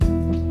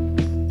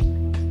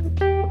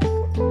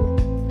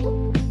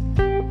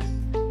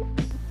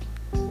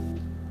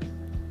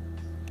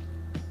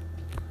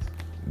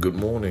Good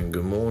morning,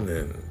 good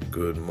morning,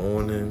 good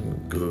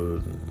morning,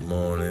 good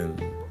morning,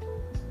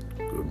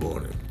 good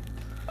morning.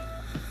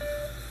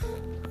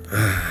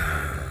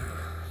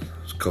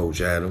 It's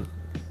Coach Adam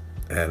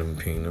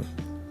Pena.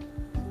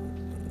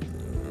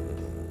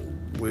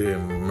 We're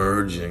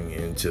merging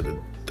into the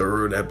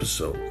third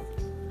episode.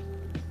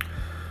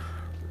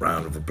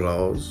 Round of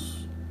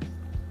applause.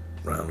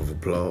 I'm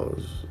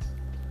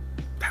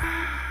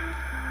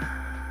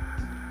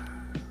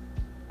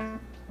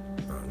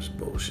just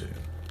bullshit.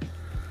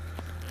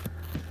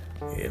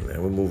 Yeah,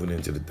 man, we're moving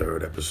into the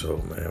third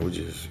episode, man.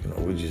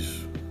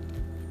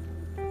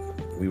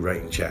 We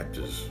writing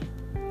chapters.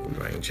 We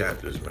writing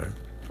chapters, man.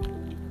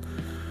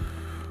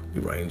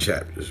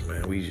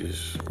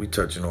 We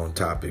touching on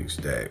topics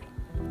that,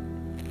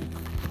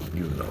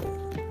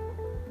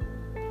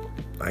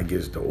 I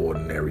guess the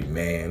ordinary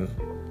man,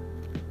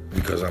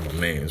 because I'm a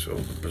man, so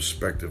the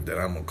perspective that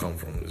I'm gonna come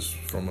from is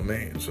from a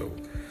man, so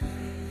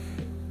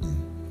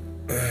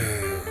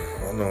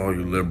I know all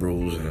you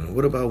liberals and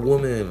what about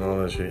women and all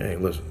that shit. Hey,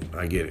 listen,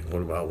 I get it.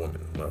 What about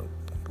women? Well,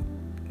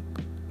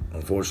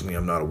 unfortunately,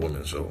 I'm not a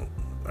woman, so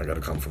I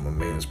gotta come from a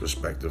man's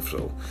perspective.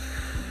 So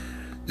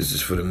this is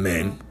for the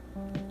men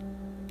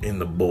and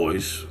the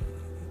boys.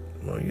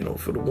 Well,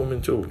 for the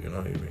women too.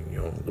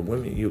 The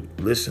women, you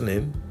listen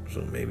in, so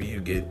maybe you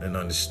get an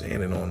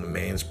understanding on the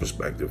man's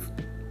perspective.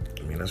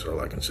 That's all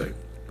I can say.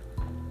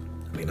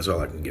 That's all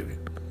I can give you.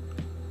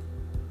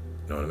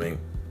 You know what I mean?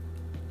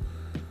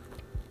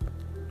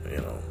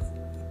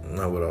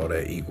 Not with all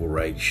that equal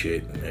rights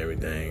shit and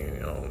everything.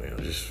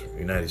 Just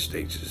United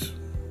States is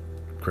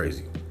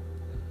crazy.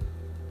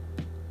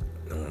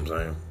 You know what I'm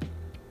saying?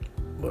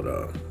 But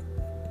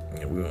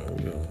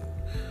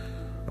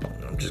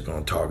I'm just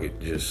gonna target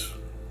just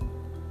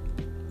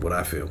what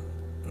I feel.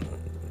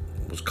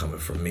 What's coming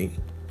from me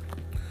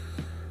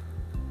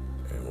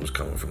and what's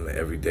coming from the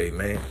everyday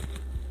man.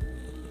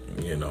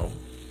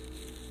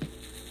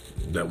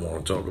 That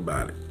want to talk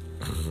about it.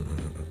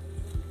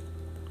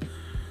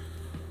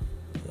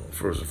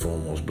 First and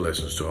foremost,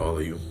 blessings to all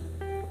of you.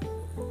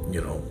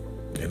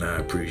 And I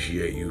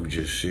appreciate you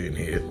just sitting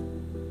here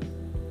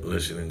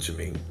listening to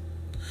me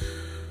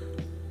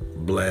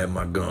blab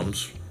my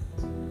gums.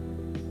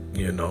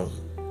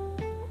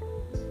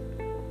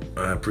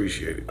 I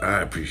appreciate it.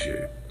 I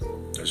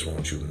just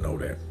want you to know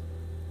that,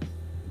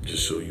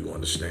 just so you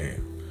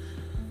understand,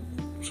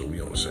 so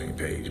we on the same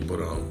page. But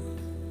we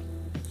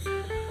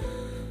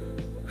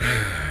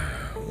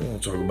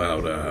want to talk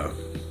about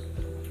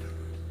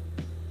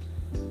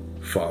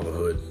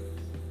fatherhood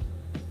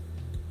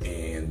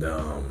and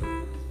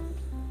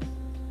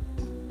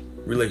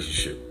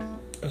relationship.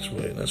 That's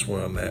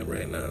where I'm at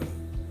right now.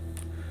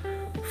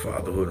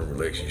 Fatherhood and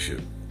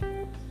relationship.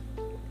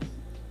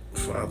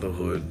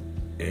 Fatherhood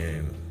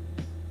and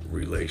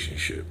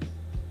relationship.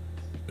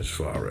 As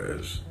far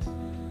as,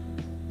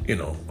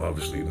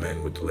 obviously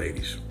men with the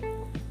ladies.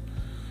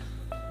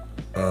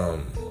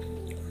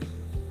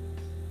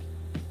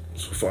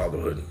 So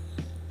fatherhood.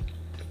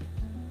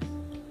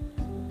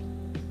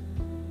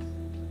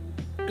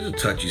 It's a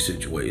touchy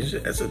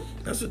situation. That's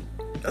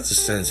a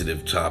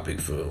sensitive topic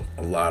for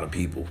a lot of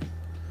people.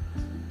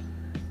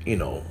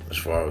 As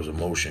far as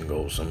emotion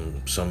goes,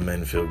 some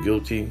men feel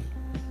guilty.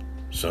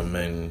 Some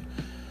men,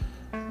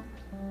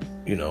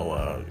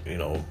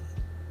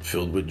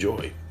 filled with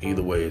joy.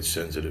 Either way, it's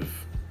sensitive.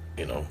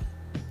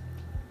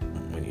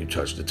 When you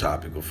touch the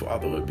topic of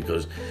fatherhood,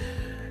 because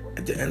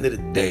at the end of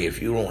the day,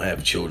 if you don't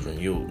have children,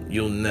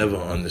 you'll never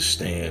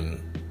understand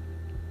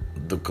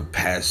the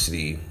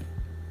capacity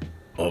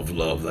of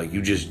love. Like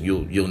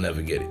you'll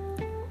never get it.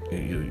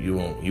 You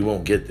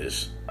won't get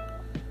this.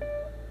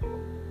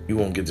 You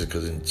won't get this,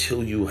 because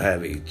until you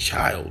have a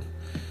child,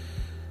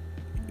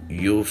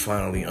 you'll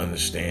finally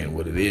understand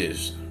what it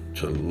is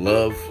to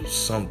love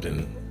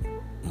something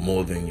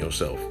more than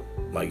yourself.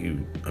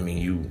 You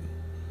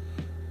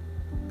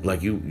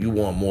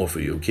want more for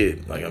your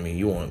kid.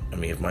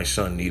 If my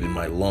son needed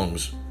my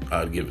lungs,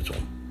 I'd give it to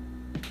him.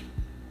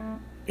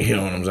 You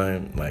know what I'm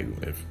saying?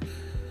 If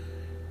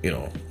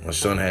my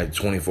son had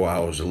 24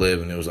 hours to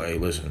live and it was like, hey,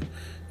 listen,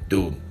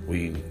 dude,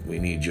 we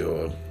need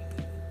your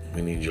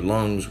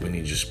lungs, we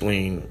need your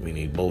spleen, we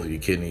need both of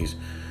your kidneys.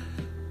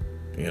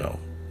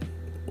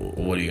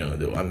 What are you gonna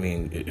do?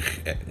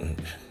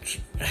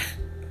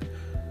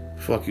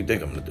 Fuck you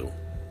think I'm gonna do?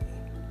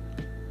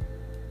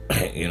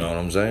 You know what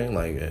I'm saying?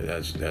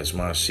 That's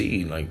my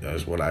seed.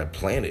 That's what I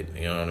planted.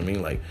 You know what I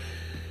mean?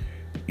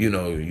 You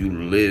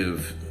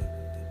live.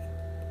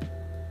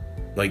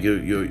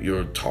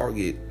 Your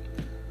target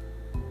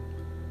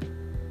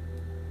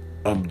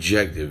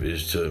objective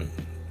is to,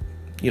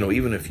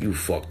 even if you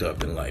fucked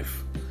up in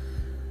life,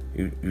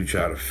 you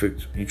try to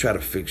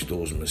fix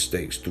those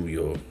mistakes through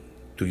your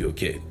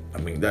kid.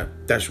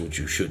 That's what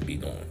you should be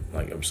doing.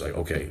 I'm just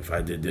okay, if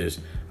I did this,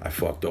 I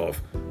fucked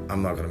off,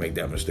 I'm not gonna make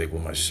that mistake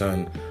with my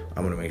son.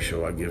 I'm gonna make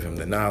sure I give him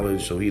the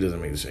knowledge so he doesn't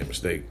make the same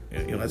mistake.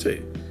 That's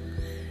it.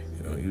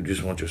 You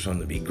just want your son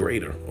to be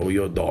greater, or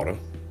your daughter.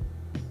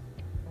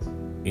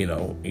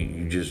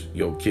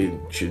 Your kid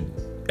should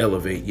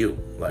elevate you.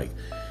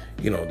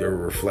 they're a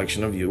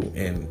reflection of you,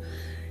 and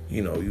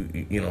you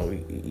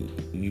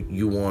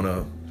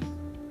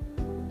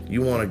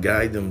wanna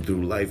guide them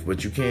through life,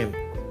 but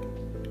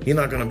you're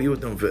not gonna be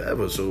with them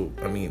forever. So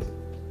I mean,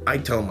 I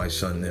tell my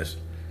son this,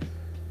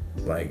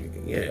 like,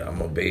 yeah,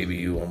 I'm a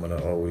baby, I'm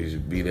gonna always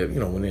be there.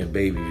 When they're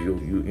babies,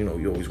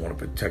 you always want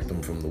to protect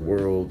them from the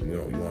world. You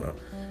want to,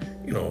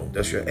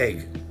 that's your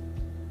egg.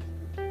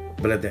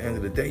 But at the end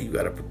of the day, you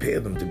got to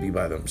prepare them to be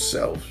by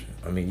themselves.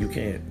 I mean, you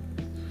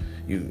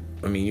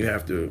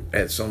have to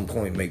at some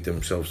point make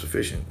them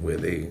self-sufficient, where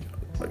they,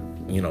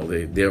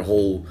 their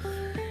whole,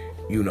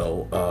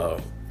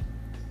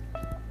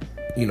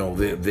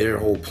 their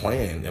whole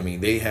plan. I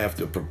mean, they have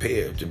to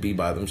prepare to be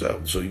by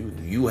themselves. So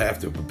you have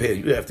to prepare.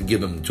 You have to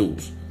give them the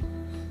tools.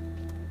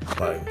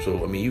 Right?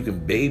 So, I mean, you can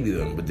baby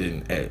them, but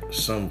then at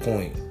some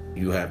point,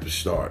 you have to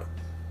start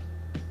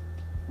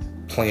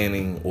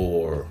planning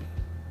or,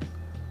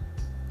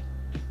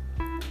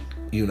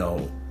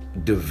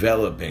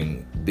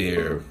 developing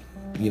their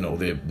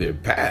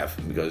path.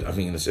 Because,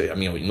 unless you're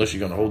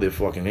going to hold their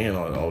fucking hand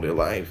all their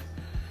life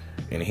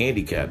and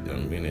handicap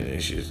them,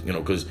 it's just,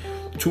 because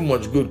too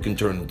much good can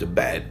turn into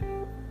bad.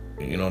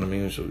 You know what I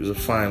mean? So there's a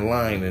fine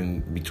line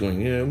in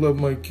between, I love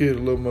my kid, I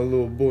love my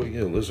little boy.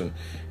 Yeah, listen,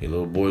 your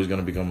little boy's going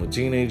to become a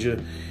teenager,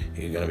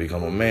 he's going to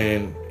become a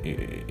man.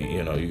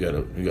 You got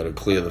to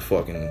clear the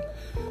fucking,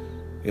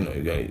 you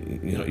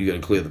got to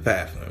clear the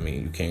path. I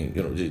mean, you can't,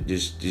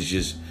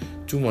 just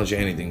too much of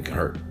anything can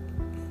hurt.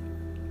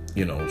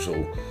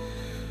 So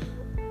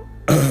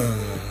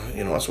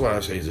that's why I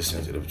say it's a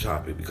sensitive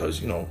topic,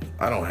 because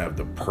I don't have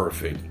the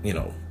perfect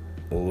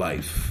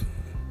life.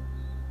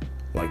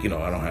 Like, I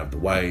don't have the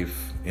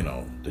wife,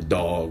 the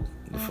dog,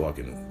 the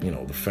fucking,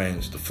 the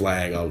fence, the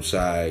flag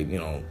outside,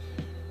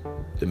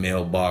 the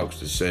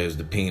mailbox that says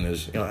the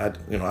penis. I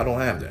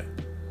don't have that.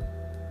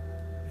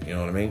 You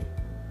know what I mean?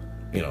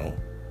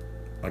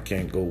 I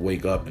can't go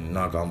wake up and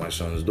knock on my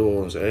son's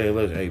door and say,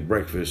 hey,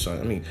 breakfast, son.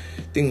 I mean,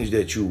 things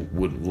that you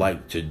would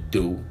like to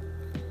do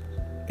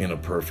in a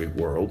perfect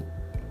world.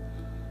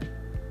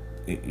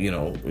 We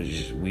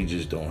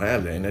just don't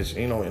have that. And that's,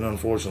 and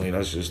unfortunately,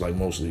 that's just like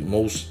most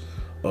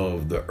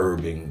of the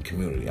urban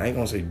community. I ain't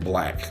gonna say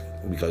black,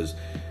 because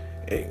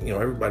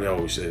everybody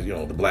always says,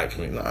 the black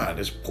community. Nah,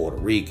 it's Puerto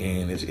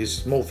Rican.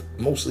 It's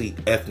mostly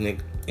ethnic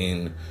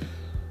and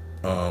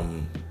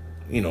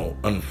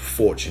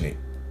unfortunate,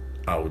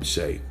 I would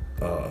say,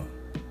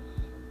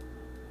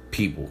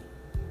 people,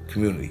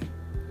 community,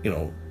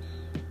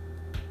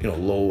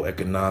 low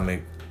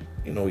economic,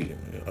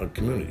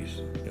 communities.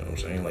 You know what I'm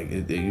saying?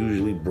 Like, they're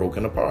usually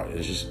broken apart.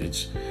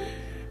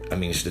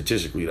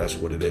 Statistically, that's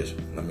what it is.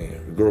 I mean,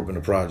 if you grew up in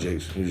the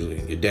projects,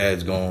 usually your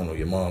dad's gone or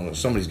your mom or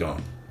somebody's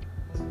gone.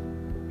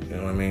 You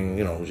know what I mean?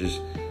 Just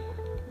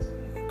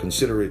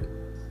consider it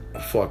a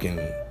fucking,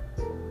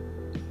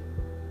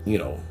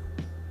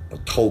 a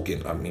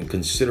token.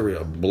 Consider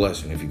it a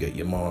blessing if you get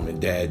your mom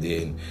and dad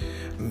there.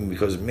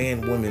 Because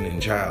man, woman,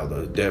 and child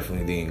are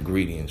definitely the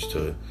ingredients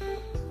to,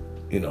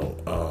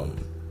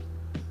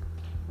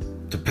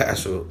 to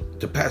pass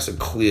a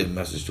clear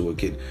message to a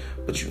kid.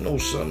 But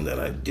something that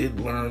I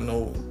did learn,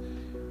 though,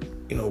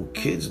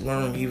 kids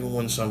learn even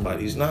when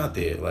somebody's not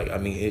there. Like,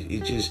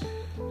 it just,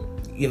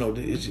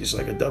 it's just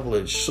like a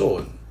double-edged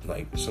sword.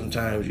 Like,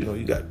 sometimes,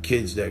 you got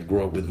kids that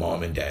grow up with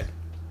mom and dad,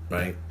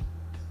 right?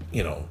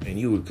 And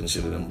you would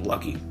consider them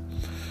lucky.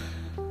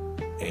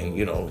 And,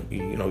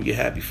 you're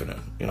happy for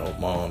them.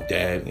 Mom,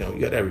 dad, you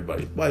got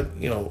everybody. But,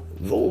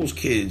 those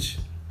kids,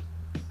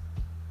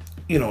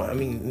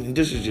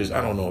 this is just, I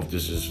don't know if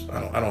this is,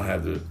 I don't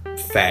have the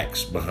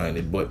facts behind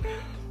it, but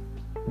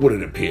what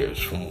it appears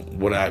from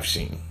what I've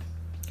seen.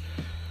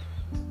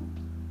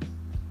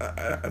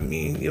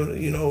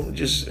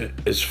 Just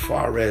as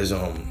far as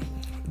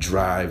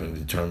drive and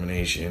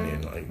determination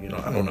and, like,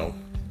 I don't know.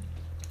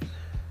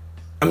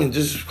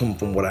 This is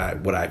from what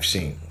I've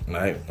seen,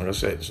 right? Like I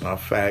said, it's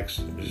not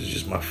facts. This is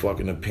just my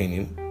fucking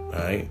opinion,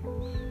 right?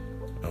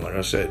 And like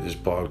I said, this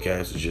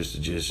podcast is just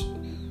to just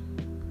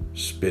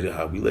spit it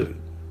how we live it.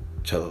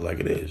 Tell it like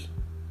it is.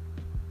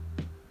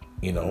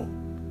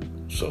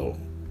 So,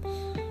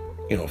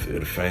 if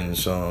it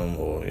offends some,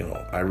 or,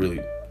 I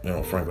really,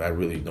 frankly, I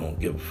really don't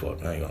give a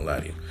fuck. I ain't gonna lie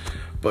to you.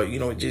 But,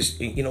 it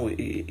just,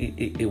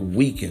 it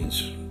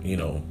weakens,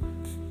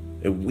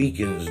 it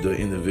weakens the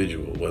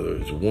individual, whether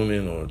it's a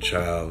woman or a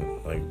child,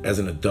 like, as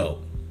an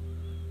adult.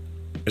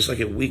 It's like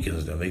it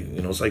weakens them.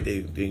 It's like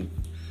they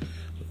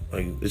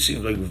like, it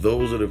seems like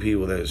those are the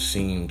people that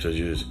seem to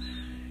just,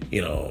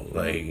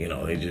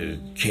 they just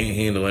can't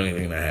handle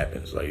anything that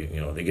happens. Like,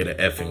 they get an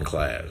F in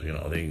class.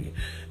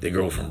 Their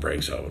girlfriend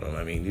breaks up with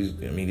them.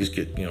 These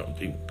kids,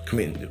 they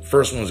commit. The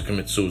first ones to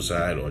commit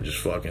suicide or just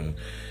fucking,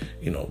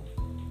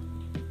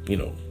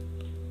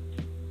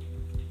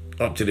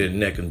 up to their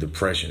neck in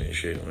depression and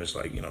shit. And it's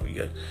like, you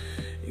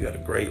got a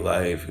great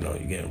life. You're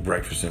getting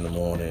breakfast in the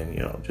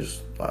morning.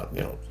 Just a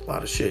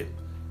lot of shit.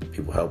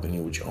 People helping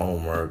you with your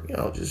homework.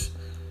 Just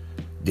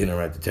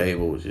dinner at the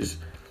table. Just.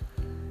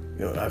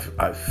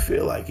 I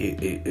feel like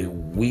it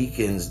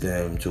weakens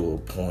them to a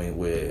point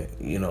where,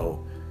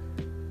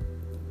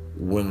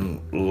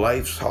 when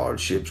life's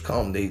hardships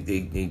come,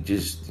 they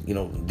just, you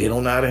know, they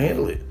don't know how to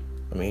handle it.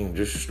 I mean,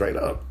 just straight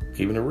up,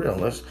 keeping it real.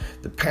 Unless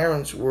the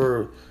parents,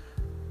 you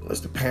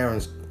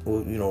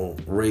know,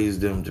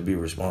 raised them to be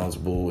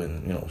responsible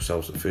and, you know,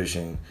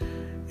 self-sufficient,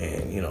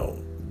 and, you know,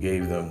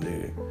 gave them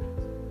the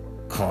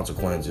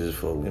consequences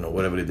for, you know,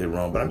 whatever they did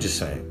wrong. But I'm just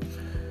saying,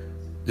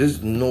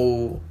 there's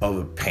no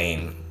other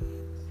pain,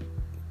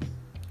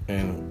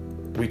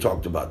 and we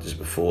talked about this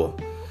before.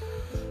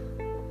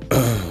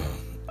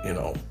 You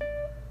know,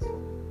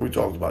 we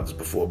talked about this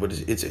before, but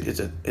it's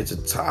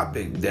a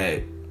topic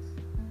that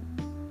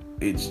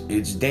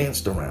it's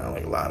danced around.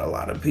 Like a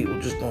lot of people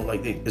just don't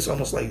like it. It's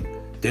almost like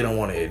they don't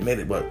want to admit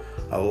it, but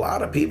a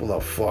lot of people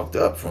are fucked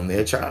up from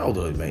their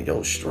childhood, man.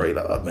 Yo, straight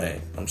up, man.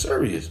 I'm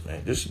serious,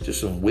 man. Just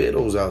some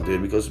weirdos out there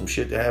because some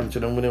shit that happened to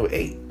them when they were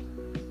 8,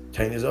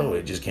 10 years old.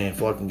 They just can't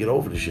fucking get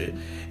over the shit.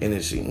 And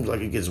it seems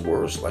like it gets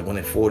worse. Like when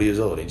they're 40 years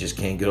old, they just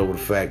can't get over the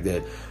fact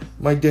that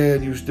my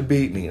dad used to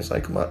beat me. It's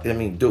like, come on. I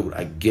mean, dude,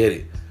 I get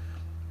it.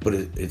 But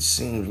it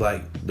seems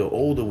like the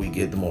older we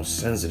get, the more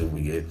sensitive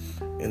we get,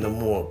 and the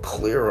more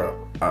clearer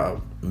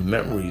our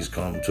memories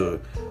come to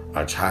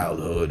our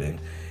childhood, and,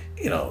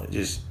 you know,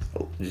 just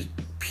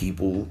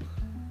people's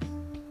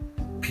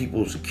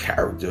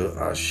character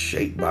are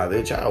shaped by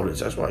their childhoods.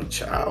 That's why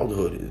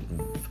childhood is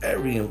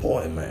very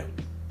important, man.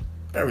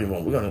 Very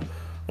important.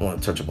 I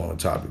want to touch upon a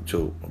topic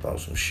too about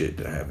some shit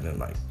that happened in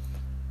like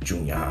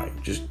junior high.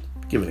 Just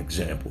give an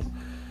example.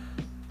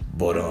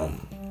 But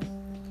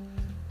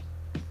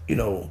you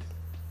know,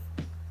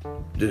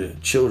 the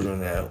children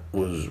that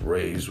was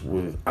raised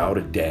without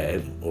a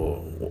dad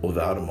or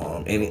without a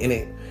mom, and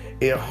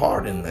it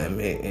hardened them,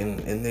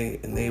 and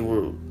they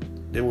were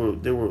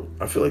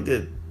I feel like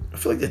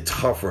they're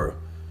tougher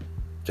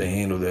to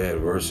handle the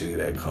adversity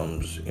that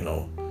comes, you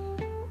know,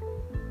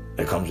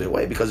 that comes their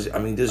way. Because I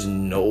mean, there's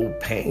no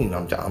pain.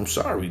 I'm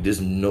sorry,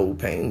 there's no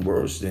pain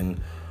worse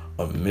than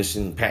a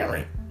missing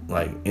parent.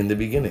 Like in the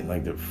beginning,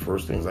 like the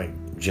first things, like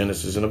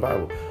Genesis in the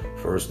Bible.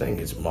 First thing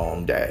is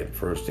mom, dad.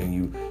 First thing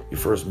your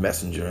first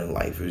messenger in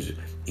life is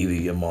either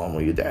your mom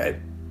or your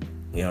dad.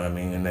 You know what I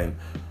mean? And then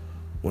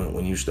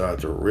when you start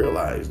to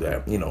realize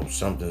that, you know,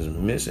 something's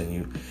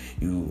missing,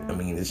 I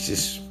mean, it's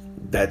just,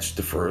 that's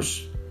the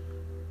first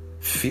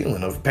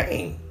feeling of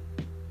pain.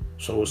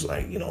 So it's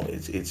like, you know,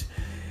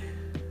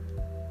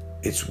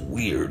 it's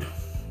weird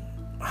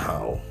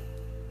how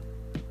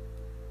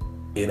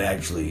it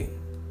actually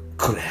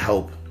could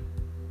help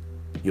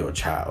your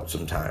child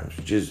sometimes.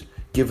 Just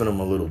giving them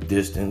a little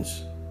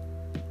distance,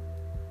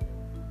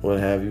 what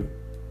have you.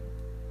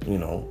 You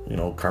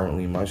know,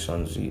 currently my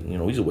son's,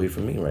 he's away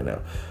from me right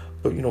now.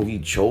 But, you know, he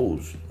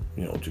chose,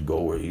 you know, to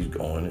go where he's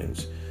going.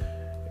 And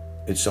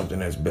it's something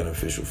that's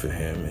beneficial for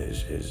him,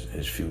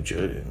 his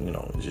future. And, you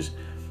know, it's just,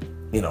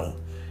 you know,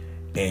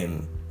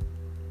 and,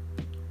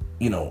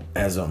 you know,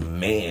 as a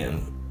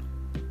man,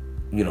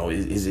 you know,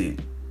 is it,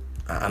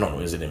 I don't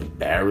know, is it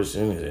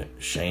embarrassing? Is it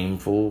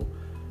shameful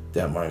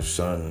that my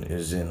son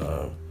is in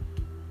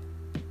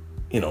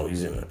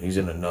he's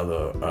in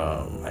another,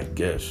 I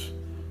guess,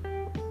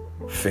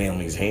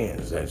 family's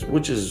hands,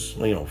 which is,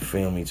 you know,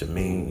 family to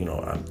me. You know,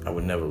 I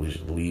would never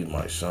leave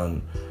my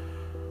son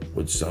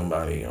with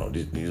somebody. You know,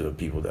 these are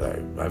people that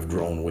I've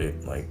grown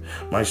with. Like,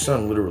 my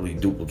son literally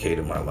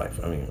duplicated my life.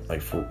 I mean,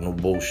 like, for no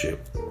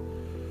bullshit.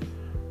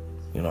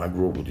 You know, I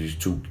grew up with these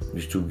two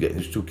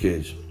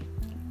kids.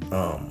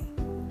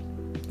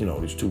 You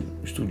know, these two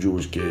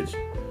Jewish kids.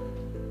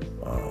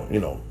 You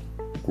know,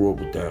 grew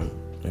up with them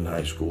in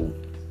high school.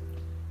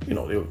 They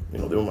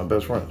were my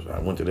best friends. I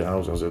went to their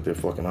house. I was at their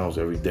fucking house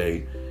every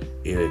day,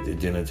 ate at the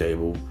dinner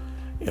table,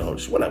 you know,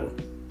 just whatever.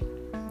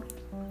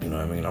 You know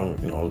what I mean? I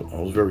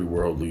was very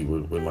worldly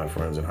with my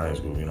friends in high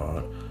school. You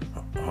know,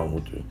 I hung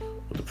with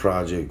the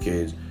project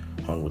kids,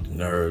 hung with the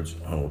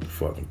nerds, hung with the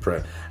fucking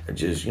prep. I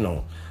just, you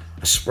know,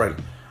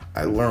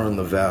 I learned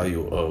the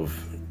value of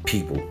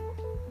people,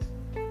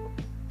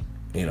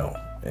 you know,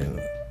 and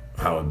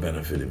how it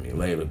benefited me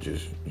later,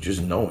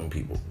 just knowing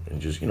people and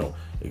just, you know,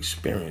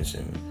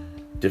 experiencing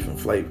different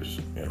flavors,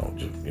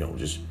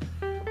 just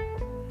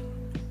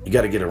you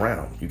got to get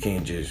around. You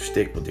can't just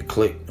stick with the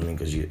clique. I mean,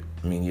 because you're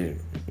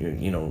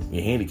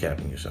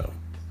handicapping yourself.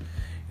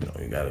 You know,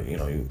 you got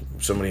to,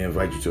 somebody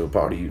invite you to a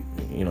party,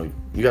 you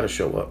got to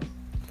show up.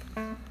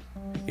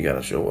 You got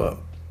to show up.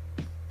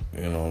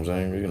 You know what I'm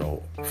saying? You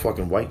know,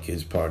 fucking white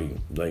kids party,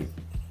 like,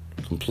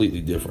 completely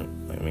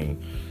different. I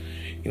mean,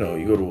 you know,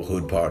 you go to a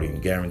hood party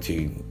and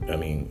guaranteed, I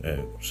mean, at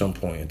some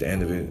point at the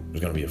end of it, there's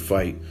going to be a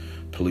fight.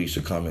 Police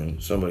are coming.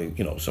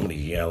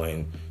 Somebody's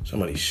yelling.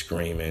 Somebody's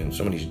screaming.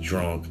 Somebody's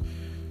drunk.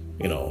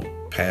 You know,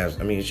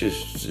 I mean, it's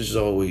just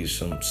always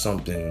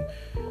something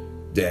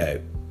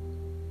that,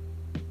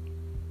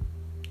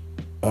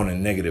 on a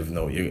negative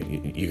note, you're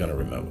going to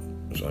remember.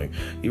 It's like,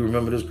 you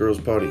remember this girl's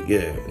party?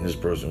 Yeah. And this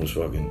person was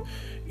fucking,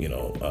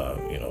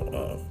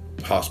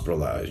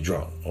 hospitalized,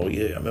 drunk. Oh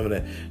yeah, I remember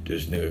that.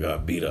 This nigga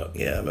got beat up.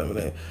 Yeah, I remember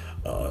that.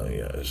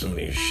 Yeah,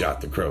 somebody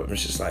shot the crow.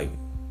 It's just like,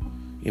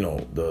 you know,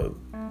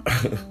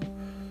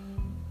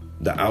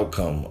 the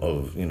outcome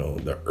of,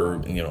 the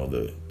urban,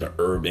 the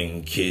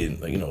urban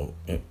kid,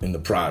 in the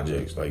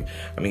projects. Like,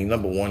 I mean,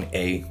 number one,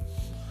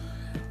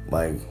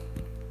 like,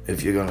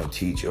 if you're gonna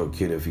teach your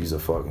kid, if he's a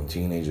fucking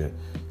teenager,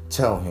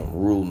 tell him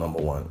rule number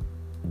one: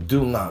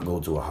 do not go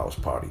to a house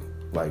party.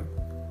 Like,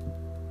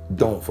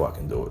 don't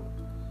fucking do it.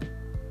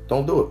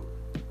 Don't do it.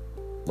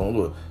 Don't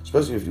do it.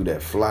 Especially if you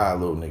that fly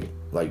little nigga.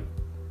 Like,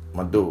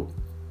 my dude,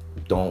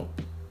 don't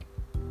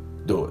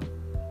do it.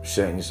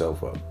 Setting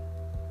yourself up.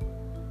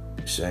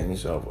 Setting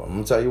yourself up. I'm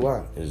gonna tell you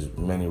why. There's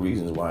many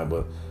reasons why,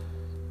 but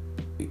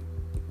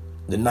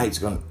the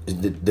night's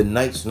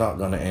not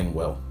gonna end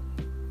well.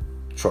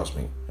 Trust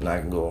me. And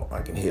I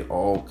can hit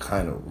all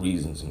kind of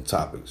reasons and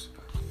topics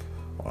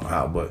on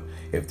how. But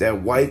if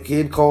that white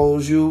kid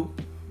calls you,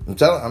 I'm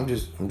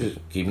just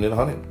keeping it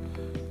 100.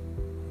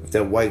 If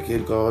that white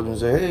kid calls you and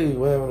say, hey,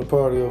 we're having a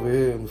party over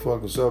here in the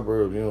fucking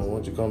suburbs, why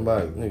don't you come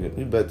by? Nigga,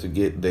 you better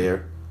get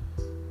there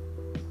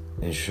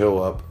and show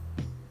up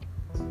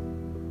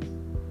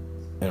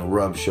and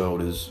rub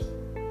shoulders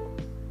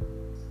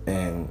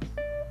and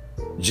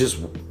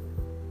just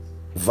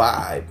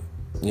vibe.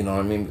 You know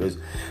what I mean? Because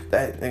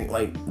that thing,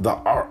 like, the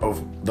art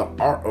of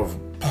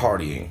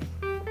partying,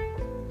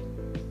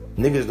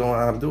 niggas don't know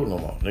how to do it no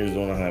more. Niggas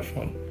don't know how to have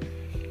fun.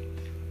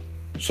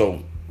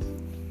 So,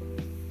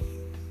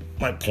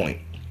 my point.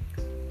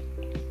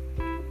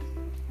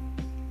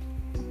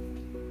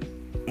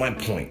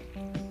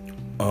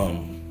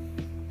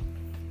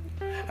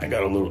 I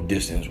got a little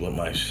distance with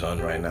my son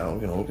right now.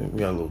 We got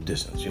a little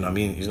distance. You know what I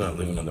mean? He's not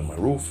living under my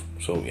roof.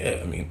 So,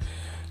 yeah, I mean,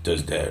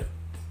 does that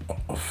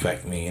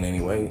affect me in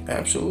any way?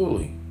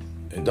 Absolutely.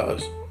 It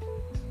does.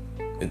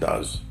 It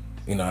does.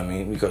 You know what I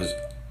mean? Because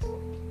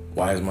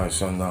why is my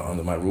son not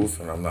under my roof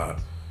and I'm not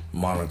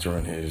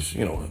monitoring his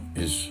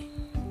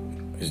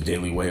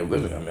daily way of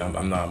living? I mean,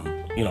 I'm not,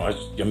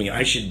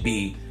 I should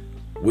be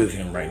with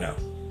him right now.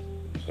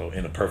 So,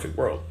 in a perfect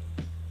world.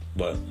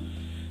 But,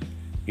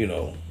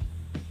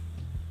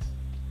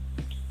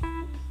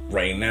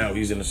 right now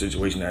he's in a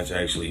situation that's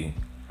actually,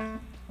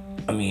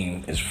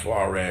 as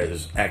far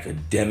as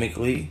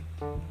academically,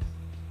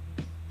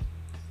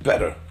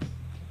 better.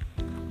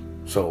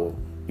 So,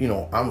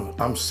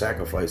 I'm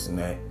sacrificing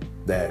that,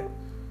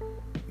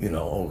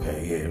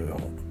 okay, yeah,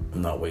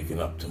 I'm not waking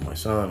up to my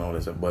son, all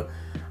this stuff, but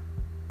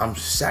I'm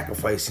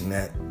sacrificing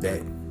that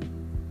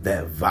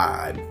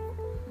vibe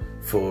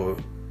for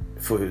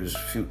his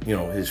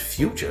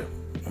future.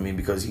 I mean,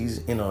 because he's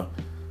in a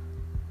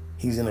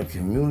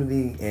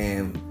community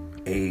and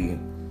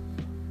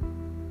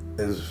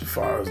as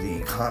far as the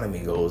economy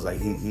goes, like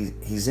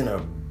he's in a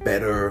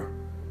better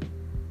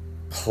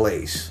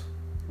place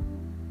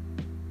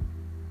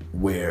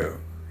where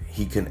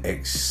he can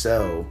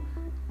excel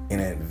and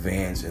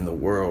advance in the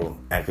world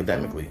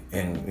academically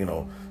and,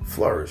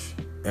 flourish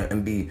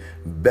and be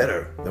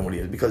better than what he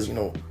is. Because,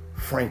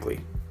 frankly,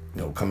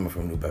 coming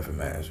from New Bedford,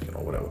 Mass,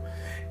 whatever.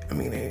 I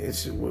mean,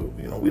 it's,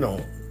 we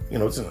don't,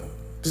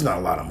 there's not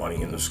a lot of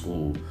money in the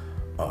school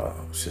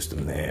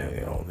system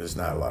there. There's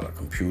not a lot of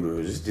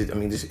computers.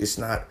 It's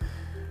not,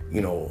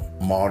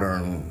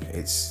 modern.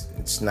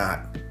 It's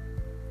not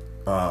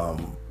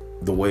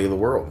the way of the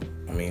world.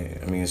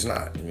 It's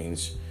not.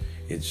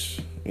 It's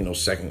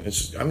second.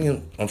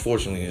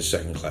 Unfortunately, it's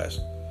second class.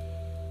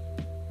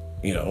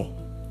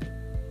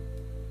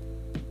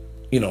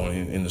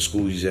 In the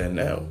school he's at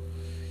now,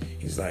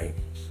 he's like,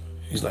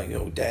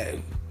 yo,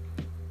 Dad,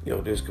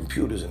 there's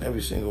computers in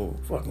every single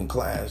fucking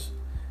class.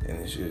 And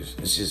it's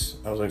just,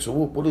 I was like, so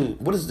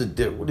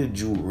what did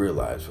you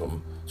realize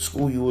from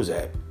school you was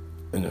at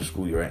and the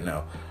school you're at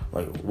now?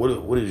 Like,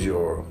 what is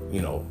your,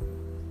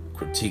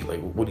 critique? Like,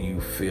 what do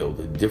you feel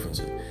the difference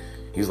is?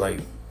 He's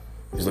like,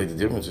 the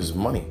difference is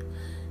money.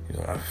 He's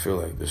like, I feel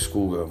like the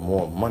school got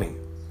more money.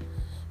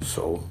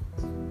 So,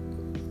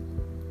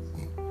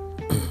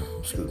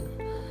 excuse me.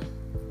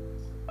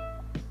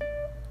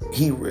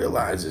 He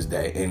realizes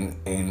that, and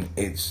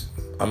it's,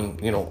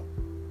 and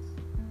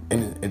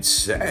it's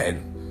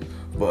sad,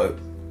 but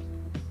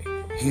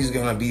he's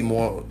gonna be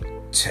more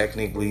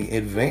technically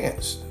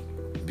advanced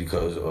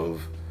because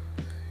of,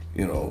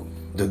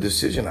 the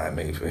decision I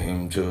made for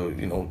him to,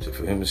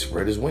 for him to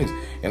spread his wings.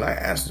 And I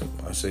asked him,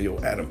 I said, yo,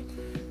 Adam,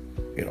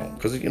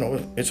 because,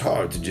 it's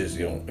hard to just,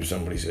 if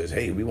somebody says,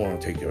 hey, we want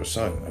to take your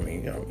son.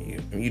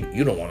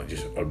 You don't want to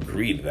just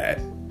agree to that.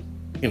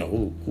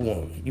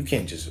 You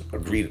can't just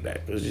agree to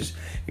that.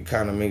 It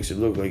kind of makes it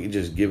look like you're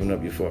just giving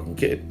up your fucking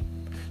kid.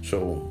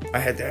 So I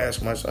had to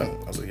ask my son.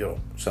 I was like, yo,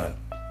 son,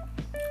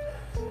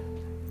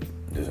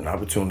 there's an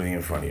opportunity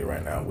in front of you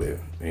right now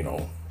with,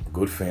 a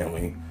good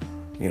family,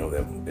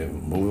 they're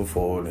moving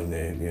forward and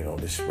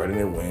they're spreading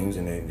their wings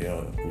and they're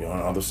on the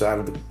other side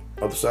of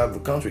the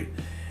country,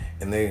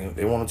 and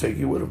they want to take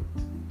you with them.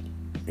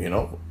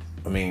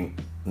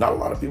 Not a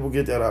lot of people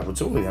get that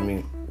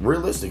opportunity.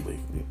 Realistically,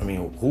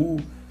 who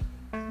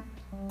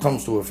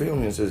comes to a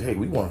family and says, hey,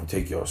 we want to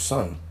take your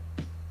son?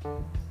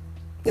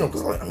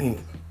 Because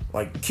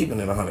keeping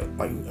it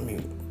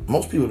 100,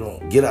 most people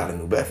don't get out of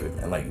New Bedford,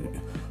 and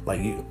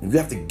you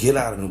have to get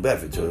out of New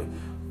Bedford to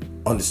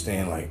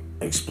understand, like,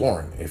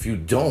 exploring. If you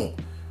don't,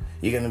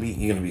 you're gonna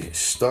be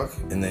stuck,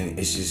 and then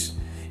it's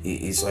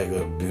like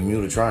a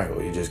Bermuda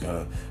Triangle. You're just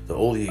gonna, the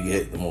older you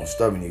get, the more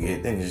stubborn you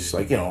get. Then it's just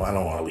like, I don't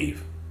want to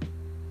leave.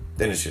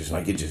 Then it's just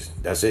like,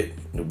 that's it.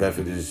 New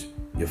Bedford is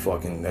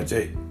that's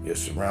it. You're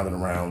surrounded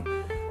around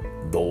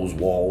those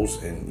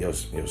walls, and your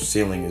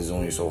ceiling is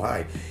only so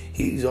high.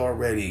 He's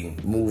already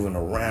moving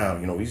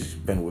around. He's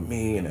been with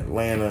me in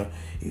Atlanta.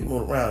 He's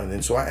moving around,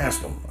 and so I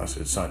asked him. I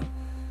said, son,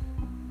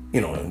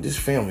 and this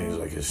family is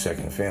like his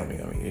second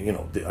family. I mean,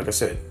 like I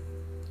said,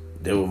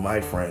 they were my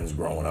friends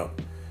growing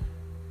up.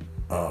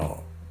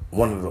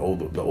 One of the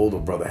older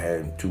brother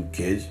had 2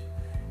 kids,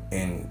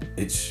 and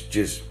it's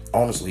just,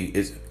 honestly,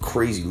 it's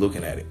crazy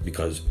looking at it,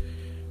 because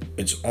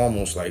it's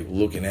almost like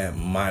looking at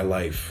my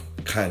life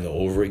kind of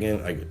over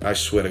again. I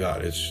swear to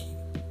God, it's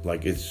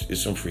like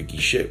it's some freaky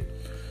shit,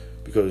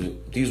 because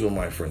these were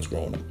my friends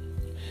growing up,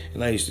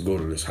 and I used to go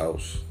to this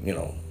house,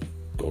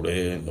 go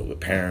there, know the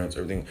parents,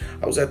 everything.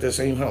 I was at that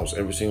same house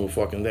every single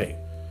fucking day.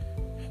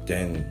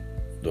 Then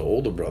the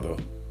older brother,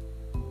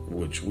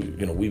 which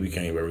we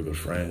became very good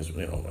friends.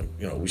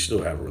 We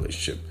still have a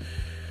relationship.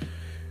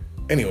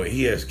 Anyway,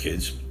 he has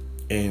kids,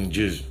 and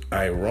just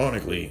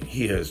ironically,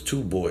 he has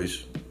 2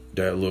 boys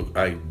that look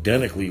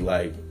identically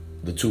like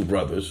the 2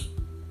 brothers,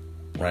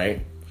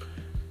 right?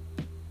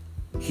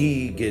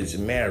 He gets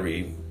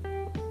married,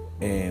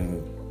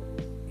 and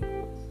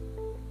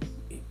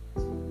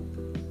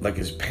like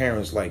his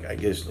parents, like, I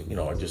guess,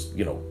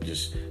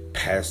 just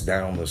passed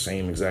down the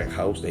same exact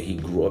house that he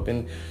grew up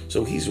in.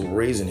 So he's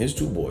raising his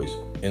 2 boys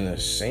in the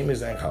same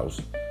exact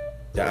house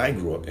that I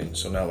grew up in.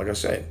 So now, like I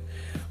said,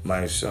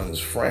 my son's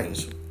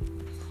friends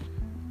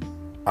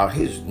are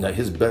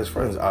his best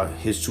friends are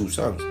his 2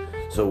 sons.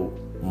 So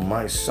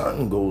my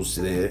son goes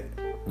to that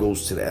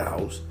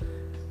house,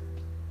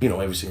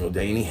 every single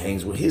day, and he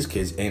hangs with his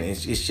kids, and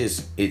it's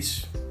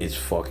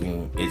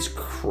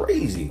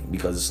crazy,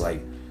 because it's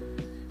like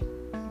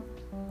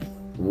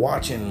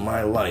watching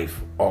my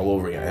life all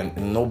over again,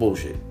 and no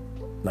bullshit.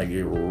 Like,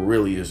 it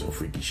really is some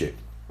freaky shit.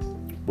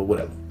 But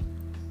whatever.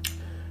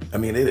 I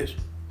mean, it is.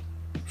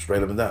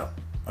 Straight up and down.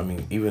 I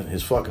mean, even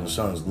his fucking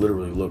sons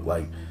literally look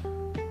like,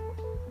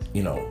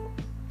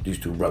 these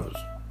 2 brothers,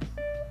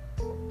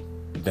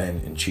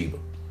 Ben and Chiba.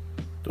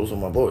 Those are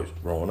my boys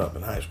growing up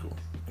in high school.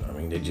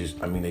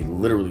 They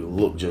literally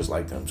look just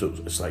like them too.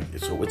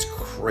 It's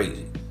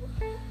crazy.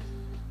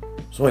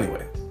 So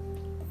anyway,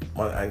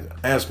 I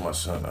asked my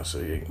son, I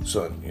said, hey,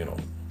 son,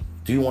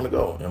 do you want to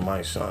go? And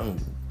my son,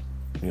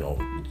 with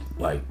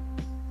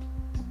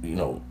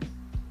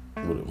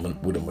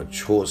a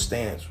mature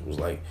stance, was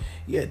like,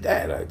 yeah,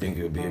 Dad, I think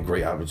it would be a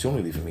great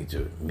opportunity for me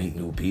to meet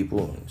new people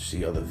and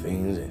see other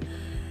things, and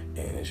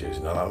it's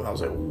just, I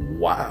was like,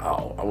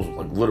 wow. I was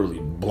like literally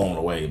blown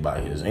away by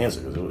his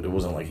answer, because it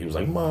wasn't like he was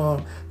like,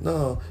 Mom,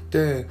 no,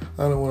 Dad,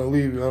 I don't want to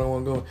leave you, I don't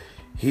want to go.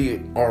 He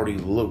had already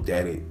looked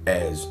at it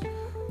as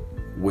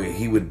where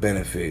he would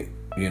benefit,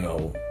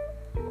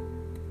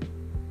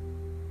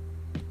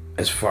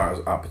 as far as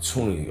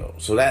opportunity goes.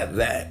 So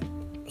that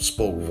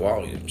spoke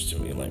volumes to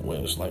me. Like,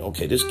 when it's like,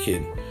 okay, this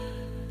kid's,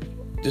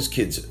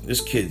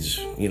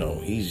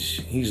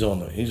 he's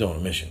on a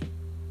mission.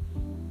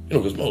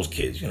 Because most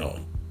kids,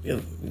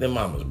 they're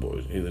mama's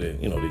boys. Either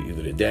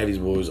they're daddy's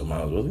boys or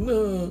mama's boys.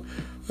 No,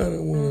 I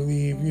don't want to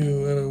leave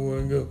you. I don't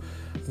want to go.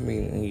 I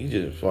mean, you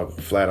just fucking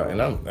flat out.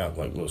 And I'm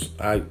like, listen,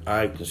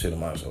 I consider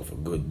myself a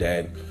good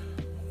dad.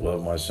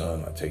 Love my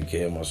son. I take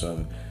care of my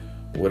son.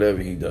 Whatever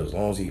he does, as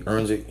long as he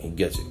earns it, he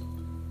gets it.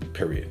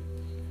 Period.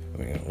 I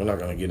mean, we're not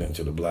going to get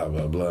into the blah,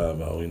 blah, blah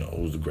about,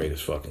 who's the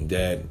greatest fucking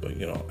dad. But,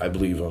 I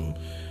believe I'm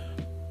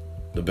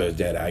the best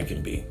dad I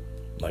can be.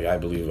 Like, I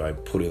believe I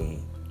put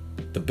in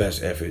the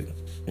best effort,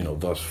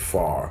 thus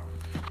far,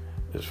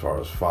 as far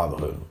as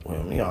fatherhood.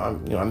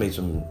 I made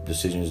some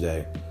decisions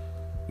that,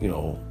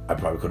 I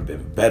probably could have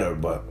been better,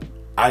 but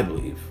I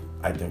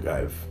think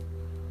I've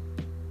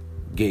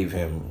gave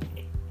him,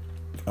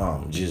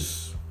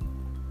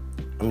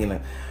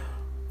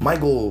 my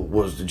goal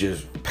was to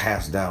just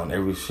pass down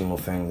every single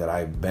thing that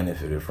I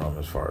benefited from,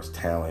 as far as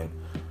talent,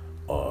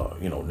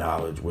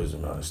 knowledge,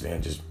 wisdom,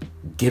 understand. Just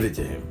give it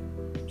to him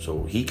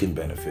so he can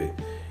benefit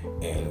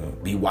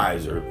and be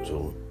wiser.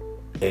 So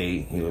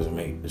A, he doesn't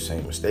make the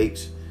same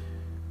mistakes.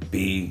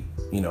 B,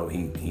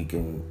 he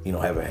can,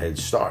 have a head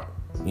start.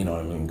 You know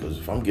what I mean? Because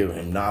if I'm giving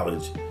him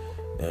knowledge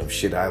of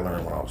shit I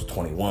learned when I was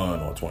 21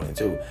 or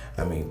 22, you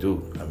know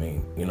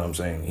what I'm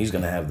saying? He's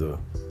going to have the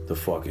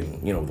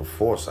fucking, the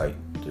foresight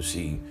to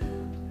see,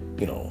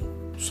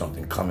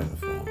 something coming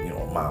from,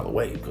 a mile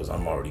away, because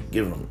I'm already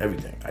giving him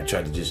everything. I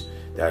try to just,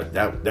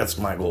 that's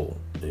my goal,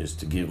 is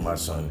to give my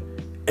son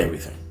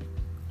everything.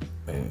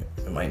 And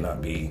it might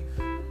not be,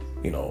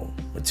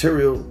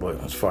 material, but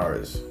as far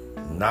as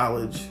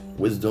knowledge,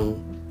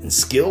 wisdom, and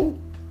skill,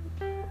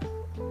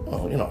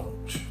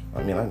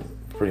 I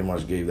pretty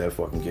much gave that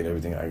fucking kid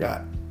everything I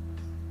got.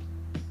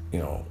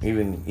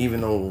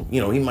 Even though,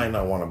 he might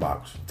not want to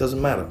box. It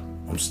doesn't matter.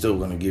 I'm still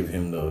going to give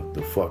him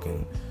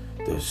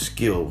the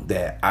skill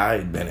that I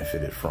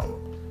benefited from.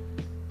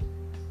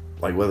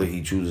 Like whether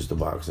he chooses to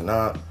box or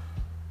not,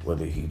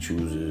 whether he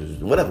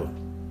chooses whatever.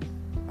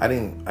 I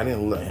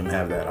didn't let him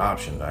have that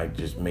option. I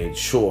just made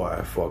sure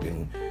I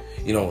fucking,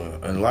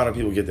 and a lot of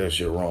people get that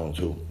shit wrong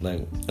too.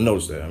 Like, I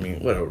noticed that. I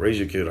mean, whatever, raise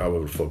your kid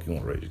however the fuck you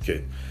want to raise your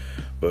kid.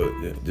 But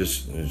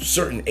there's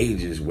certain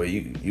ages where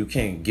you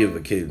can't give a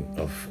kid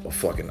a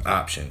fucking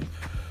option.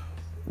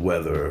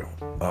 Whether,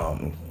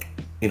 can't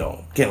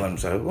let him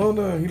say, well,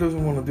 no, he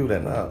doesn't want to do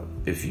that. Nah,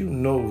 if you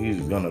know he's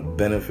going to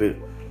benefit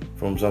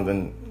from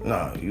something,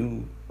 nah,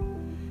 you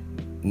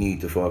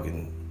need to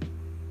fucking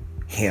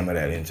hammer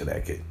that into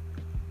that kid.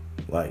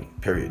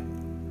 Like, period.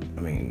 I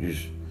mean, you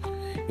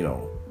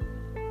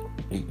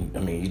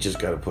just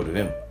got to put it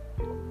in.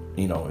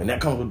 And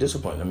that comes with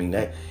discipline. I mean,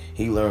 that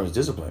he learns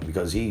discipline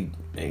because he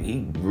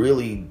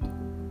really,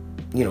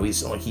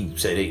 he's like he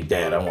said, hey,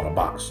 Dad, I want to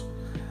box.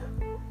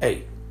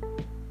 Hey,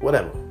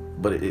 whatever.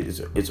 But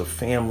it's a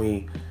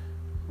family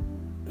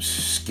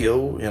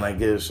skill, and I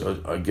guess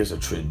a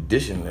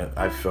tradition that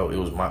I felt it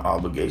was my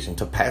obligation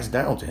to pass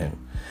down to him.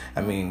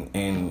 I mean,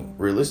 and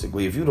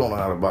realistically, if you don't know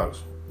how to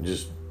box,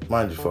 just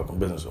mind your fucking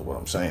business of what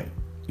I'm saying.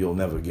 You'll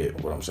never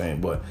get what I'm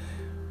saying. But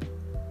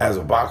as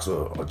a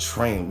boxer, a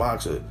trained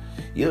boxer,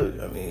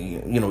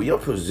 your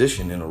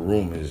position in a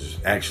room is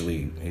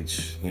actually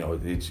it's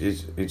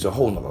a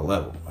whole nother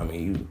level. I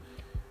mean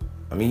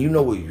you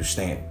know where you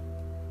stand.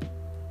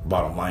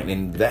 Bottom line,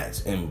 and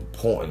that's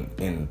important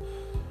in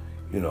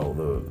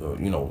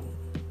the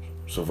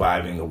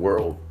surviving the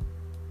world.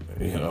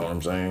 You know what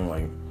I'm saying?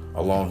 Like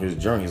along his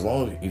journey, as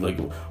long as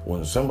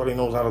when somebody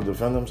knows how to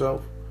defend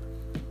themselves.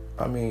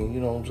 I mean, you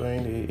know what I'm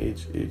saying?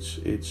 It's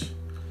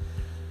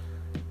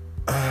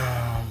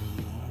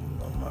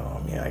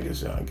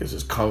I guess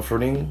it's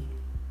comforting.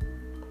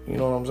 You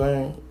know what I'm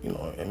saying?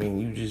 I mean,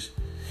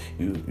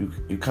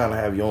 you kind of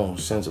have your own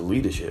sense of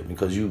leadership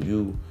because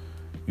you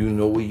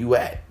know where you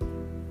at.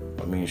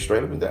 I mean,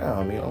 straight up and down.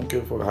 I mean, I don't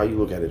care how you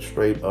look at it.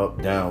 Straight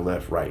up, down,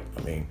 left, right.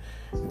 I mean,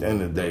 at the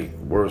end of the day,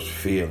 worst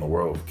fear in the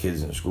world of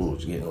kids in school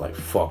is getting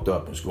fucked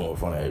up in school in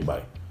front of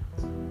everybody.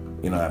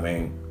 You know what I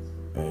mean?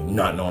 And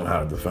not knowing how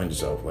to defend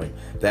yourself. Like,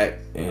 that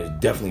is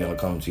definitely going to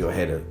come to your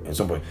head at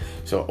some point.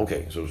 So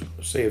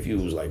say if you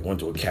went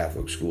to a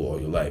Catholic school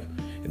all your life,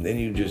 and then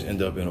you just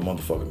end up in a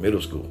motherfucking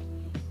middle school.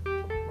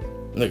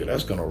 Nigga,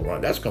 that's going to,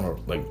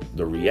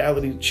 the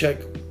reality check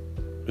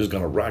is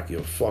going to rock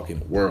your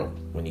fucking world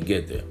when you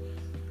get there.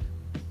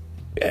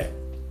 Yeah.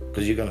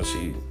 Because you're going to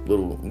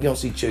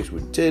see chicks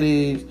with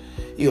titties.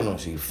 You're going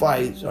to see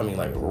fights. I mean,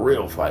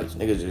 real fights.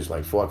 Niggas just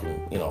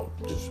fucking,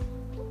 just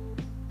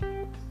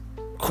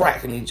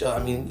cracking each other.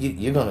 I mean,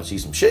 you're going to see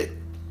some shit.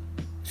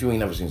 If you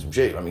ain't never seen some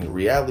shit. I mean,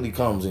 reality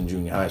comes in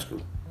junior high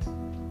school.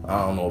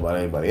 I don't know about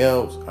anybody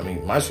else. I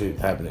mean, my shit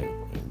happened in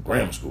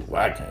grammar school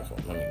where I came from.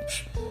 I mean,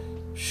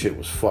 shit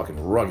was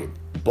fucking rugged.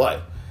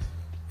 But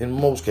in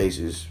most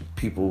cases,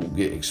 people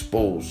get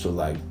exposed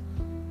to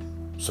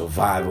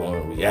survival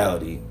and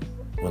reality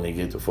when they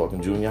get to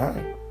fucking junior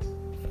high.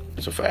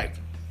 It's a fact.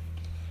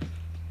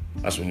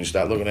 That's when you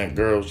start looking at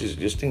girls,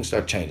 just things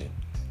start changing.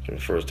 So the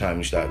first time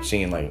you start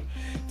seeing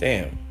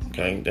damn,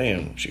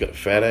 she got a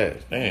fat ass.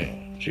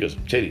 Damn, she got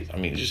some titties. I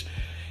mean,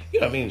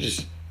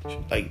 just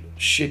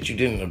shit you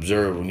didn't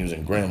observe when you was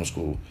in grammar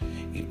school,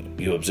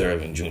 you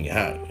observe in junior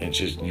high. And it's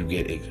just, you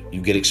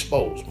get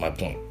exposed, my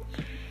point.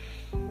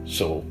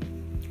 So,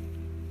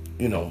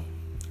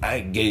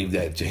 I gave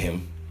that to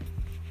him.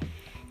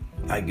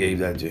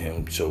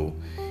 So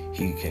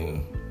he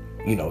can,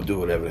 do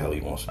whatever the hell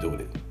he wants to do with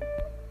it.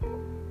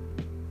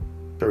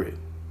 Period.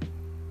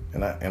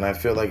 And I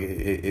feel like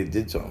it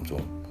did something to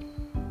him.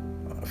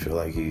 I feel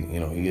like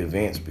he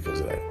advanced because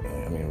of that.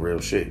 I mean, real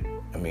shit.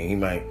 I mean, he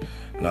might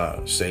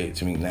not say it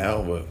to me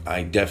now, but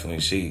I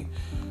definitely see,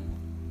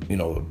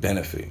 the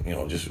benefit,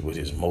 just with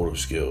his motor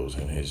skills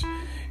and his,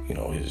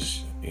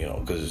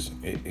 because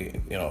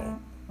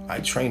I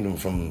trained him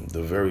from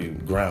the very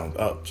ground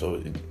up.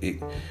 So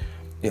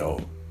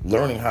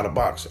learning how to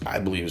box, I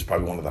believe, is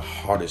probably one of the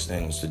hardest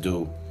things to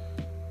do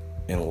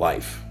in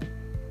life.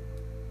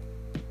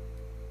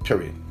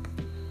 Period.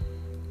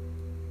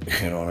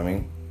 You know what I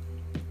mean?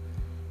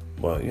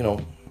 But, at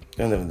the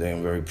end of the day,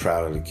 I'm very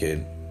proud of the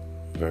kid.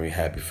 Very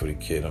happy for the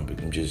kid. I'm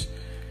just,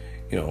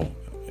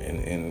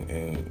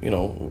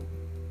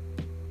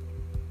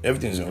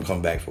 everything's going to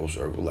come back full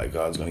circle.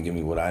 God's going to give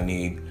me what I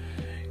need.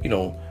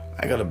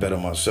 I got to better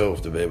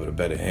myself to be able to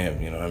better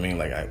him. You know what I mean?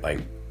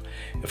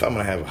 If I'm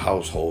going to have a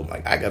household,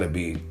 I got to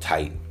be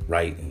tight,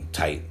 right, and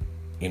tight.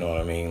 You know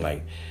what I mean?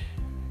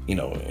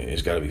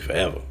 It's got to be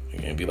forever. You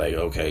can't be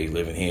okay,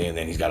 living here, and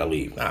then he's got to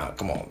leave. Nah,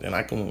 come on. Then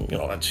I can,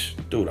 I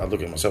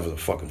look at myself as a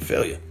fucking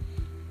failure.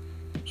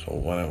 So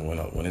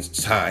when it's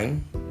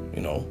time,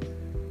 in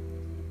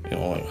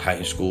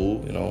high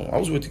school, I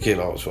was with the kid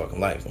all his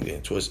fucking life. I'm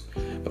getting twisted.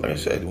 But like I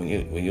said, when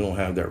you don't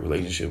have that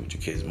relationship with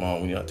your kid's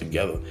mom, when you're not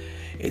together,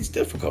 it's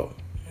difficult.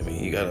 I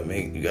mean, you gotta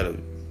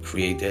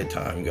create that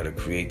time. You gotta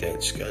create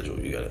that schedule.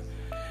 It's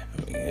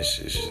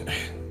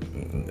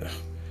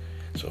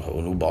a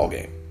whole new ball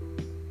game.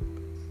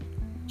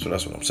 So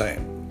that's what I'm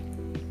saying.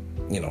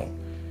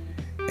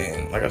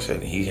 And like I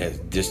said, he has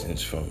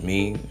distance from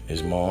me,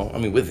 his mom. I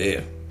mean, we're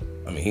there.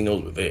 I mean, he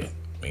knows we're there.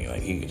 I mean,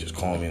 like, he can just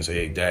call me and say,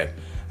 hey, Dad,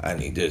 I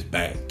need this.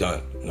 Bang,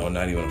 done. No,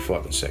 not even a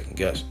fucking second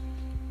guess.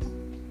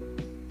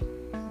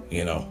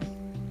 You know?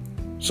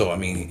 So, I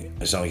mean,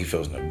 it's not like he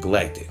feels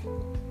neglected.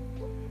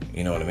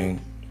 You know what I mean?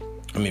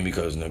 I mean,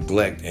 because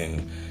neglect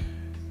and,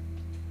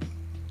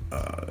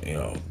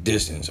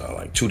 distance are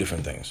like two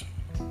different things.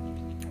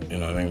 You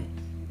know what I mean?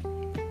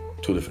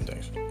 Two different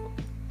things.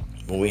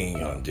 But we ain't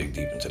gonna dig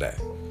deep into that.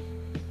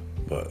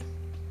 But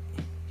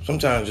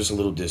sometimes just a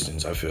little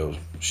distance, I feel,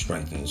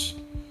 strengthens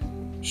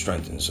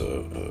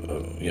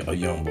a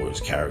young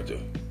boy's character.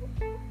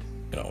 You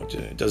know,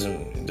 it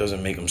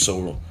doesn't make him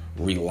so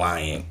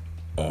reliant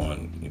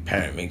on your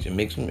parent. It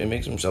makes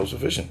him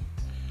self-sufficient.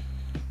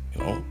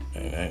 You know,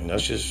 and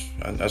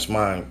that's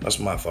my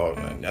thought,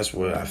 man. That's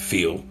what I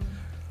feel.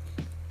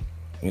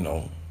 You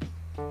know,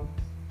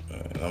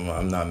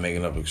 I'm not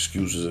making up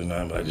excuses or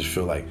nothing, but I just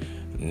feel like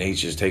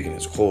nature's taking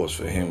its course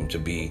for him to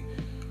be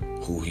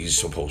who he's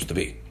supposed to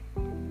be.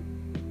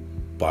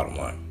 Bottom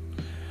line.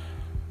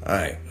 All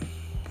right.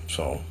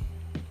 So,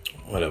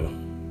 whatever.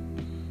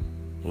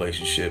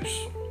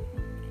 Relationships.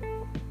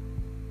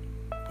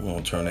 We're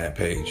going to turn that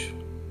page.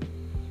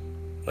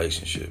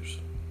 Relationships.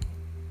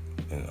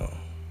 You know.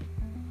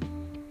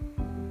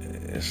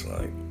 It's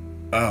like,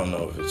 I don't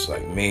know if it's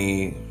like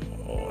me,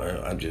 or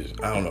I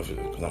don't know if it's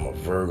because I'm a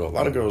Virgo. A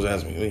lot of girls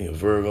ask me, are you a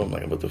Virgo? I'm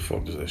like, what the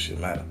fuck does that shit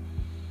matter?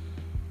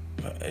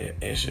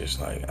 It's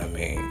just like, I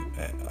mean,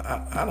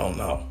 I don't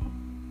know.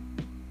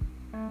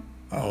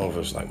 I don't know if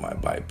it's like my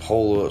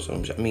bipolar or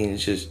something. I mean,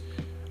 it's just,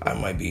 I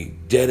might be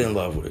dead in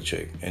love with a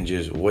chick and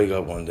just wake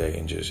up one day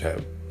and just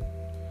have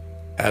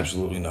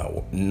absolutely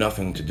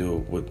nothing to do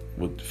with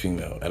the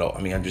female at all.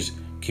 I mean, I'm just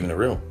keeping it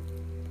real.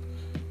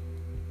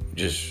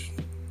 Just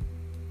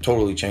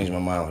totally changed my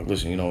mind. Like,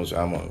 listen, you know,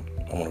 I want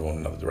to go in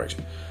another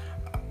direction.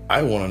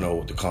 I want to know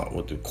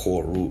what the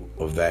core root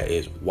of that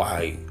is.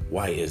 Why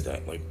is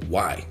that? Like,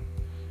 why?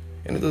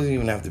 And it doesn't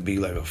even have to be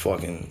like a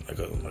fucking like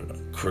a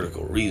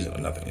critical reason or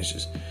nothing. It's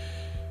just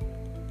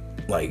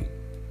like,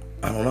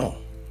 I don't know.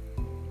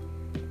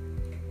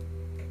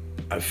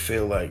 I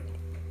feel like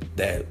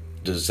that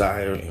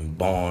desire and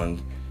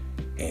bond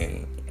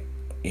and,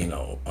 you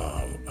know,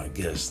 I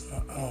guess, I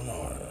don't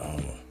know.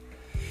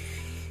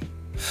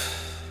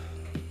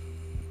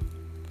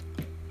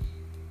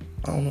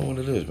 I don't know what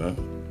it is, man.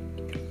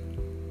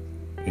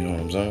 You know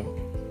what I'm saying?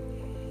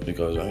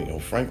 Because,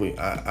 frankly,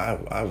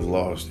 I've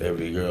lost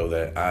every girl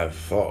that I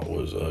thought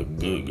was a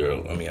good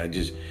girl. I mean,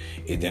 it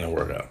didn't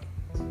work out.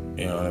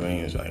 You know what I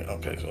mean? It's like,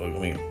 okay, so, I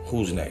mean,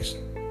 who's next?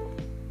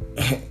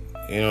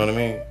 You know what I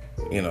mean?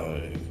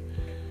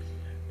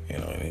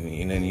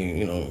 And then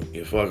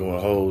you're fucking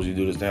with hoes, you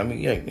do this thing. I mean,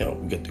 yeah,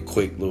 you get the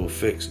quick little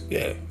fix.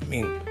 Yeah, I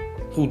mean,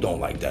 who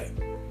don't like that?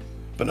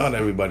 But not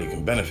everybody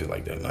can benefit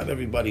like that. Not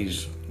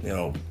everybody's,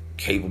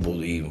 capable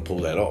to even pull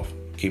that off,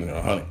 keeping it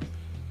 100.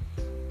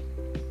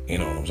 You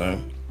know what I'm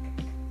saying?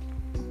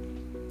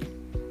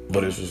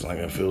 But it's just like,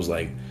 it feels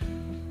like,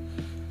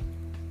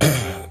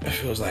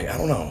 I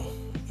don't know.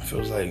 It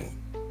feels like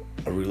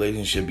a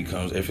relationship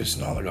becomes, if it's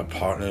not like a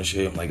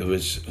partnership, like if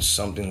it's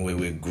something where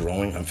we're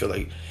growing, I feel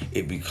like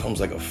it becomes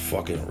like a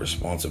fucking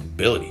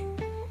responsibility.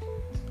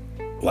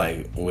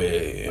 Like,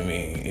 where, I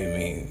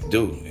mean,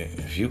 dude,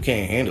 if you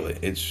can't handle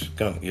it,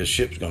 your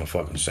ship's gonna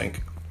fucking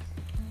sink.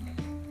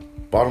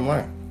 Bottom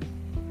line.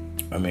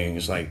 I mean,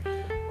 it's like,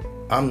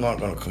 I'm not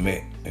gonna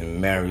commit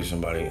and marry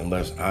somebody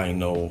unless I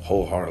know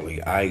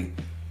wholeheartedly I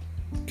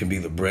can be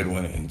the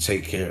breadwinner and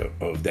take care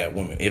of that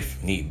woman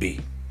if need be.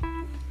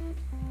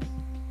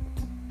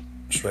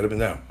 Straight up and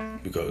down.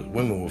 Because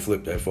women will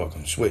flip that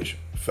fucking switch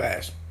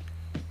fast.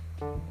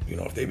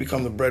 If they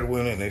become the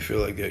breadwinner and they feel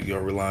like that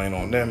you're relying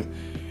on them,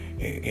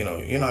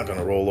 you're not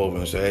gonna roll over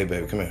and say, hey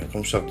baby, come here,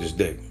 come suck this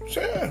dick.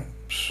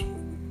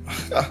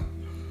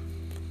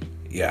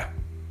 Yeah.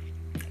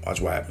 Watch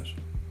what happens.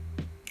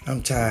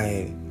 I'm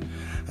tired.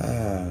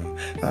 I'm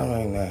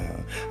like, no,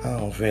 I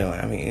don't feel it.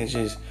 I mean,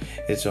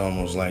 it's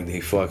almost like they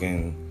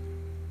fucking,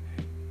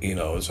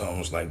 it's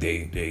almost like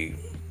they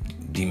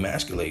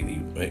demasculate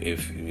you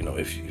if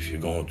you're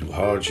going through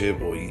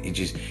hardship, or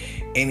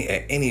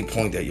at any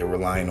point that you're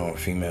relying on a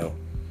female.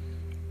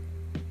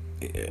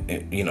 If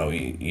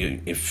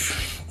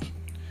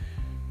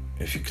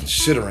you're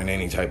considering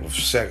any type of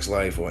sex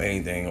life or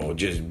anything, or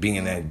just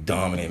being that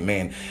dominant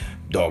man,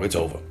 dog, it's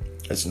over.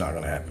 It's not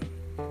gonna happen.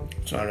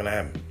 It's not gonna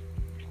happen.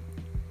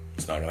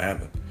 It's not gonna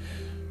happen.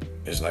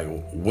 It's like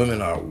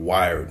women are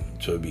wired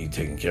to be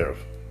taken care of.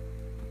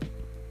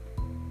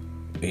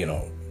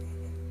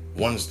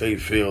 Once they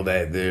feel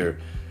that their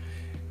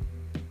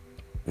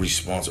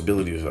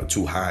responsibilities are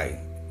too high,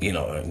 there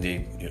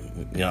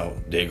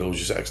goes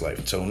your sex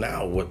life. So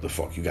now what the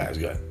fuck you guys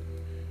got?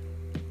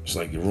 It's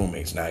like your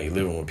roommates. Now you're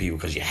living with people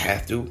because you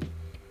have to.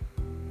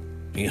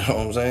 You know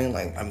what I'm saying?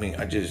 Like, I mean,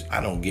 I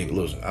don't get it.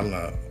 Listen,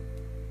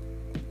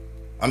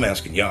 I'm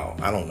asking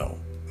y'all. I don't know.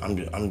 I'm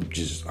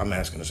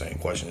asking the same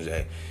questions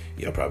that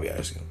y'all probably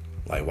asking.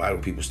 Like, why do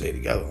people stay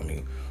together? I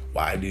mean,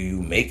 Why do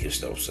you make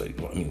yourself say?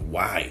 I mean,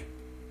 why?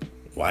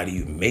 Why do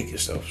you make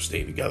yourself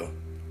stay together?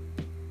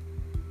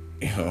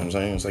 You know what I'm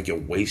saying? It's like you're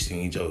wasting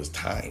each other's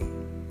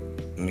time.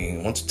 I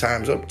mean, once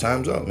time's up,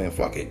 man.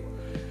 Fuck it.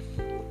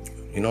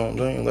 You know what I'm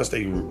saying? Unless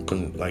they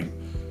like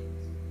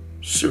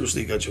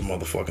seriously got your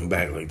motherfucking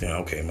back. Like,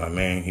 damn, okay, my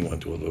man, he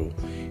went through a little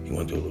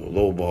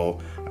low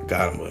ball. I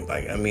got him.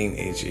 Like, I mean,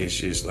 it's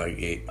just like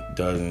it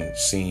doesn't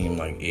seem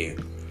like it.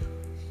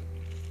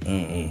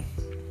 I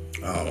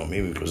don't know.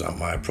 Maybe because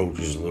my approach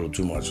is a little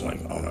too much like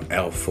on an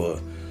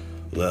alpha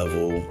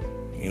level.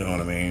 You know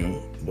what I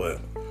mean? But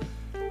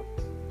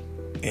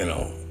you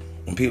know,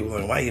 when people are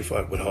like, why you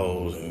fuck with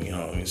hoes, and you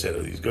know, instead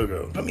of these good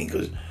girls? I mean,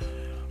 because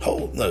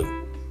hoes, look,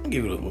 I'll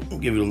give you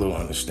a little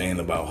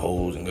understanding about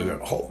hoes and good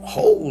girls.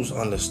 Hoes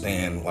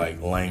understand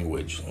like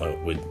language,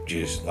 like with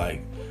just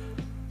like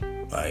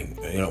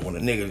you know, when a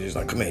nigga just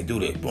like, come here, do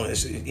that. Boy,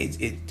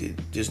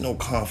 there's no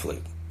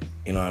conflict.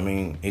 You know what I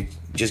mean? It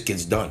just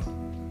gets done.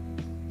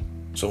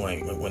 So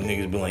like when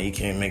niggas be like, you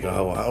can't make a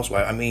hoe a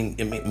housewife. I mean,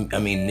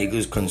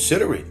 niggas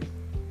consider it.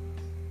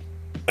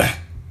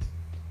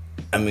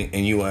 I mean,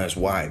 and you ask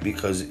why?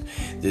 Because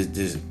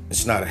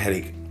it's not a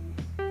headache.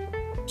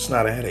 It's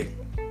not a headache.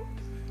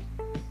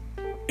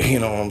 You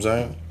know what I'm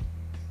saying?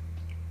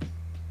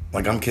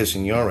 Like, I'm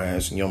kissing your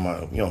ass, and you're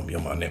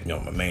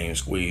my main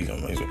squeeze.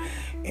 And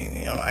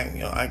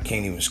I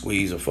can't even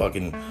squeeze a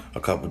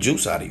cup of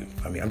juice out of you.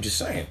 I mean, I'm just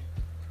saying.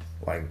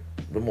 Like,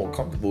 the more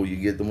comfortable you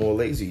get, the more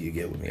lazy you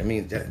get with me. I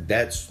mean,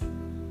 that's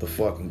the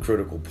fucking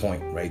critical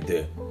point right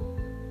there.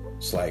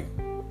 It's like,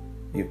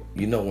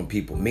 you know, when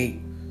people meet,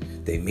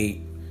 they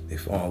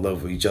fall in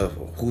love with each other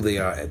for who they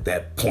are at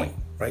that point.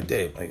 Right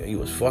there. Like, you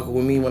was fucking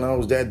with me when I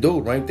was that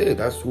dude right there.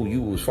 That's who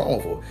you was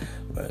falling for.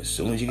 But as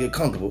soon as you get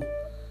comfortable,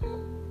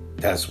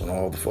 that's when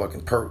all the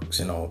fucking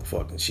perks and all the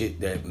fucking shit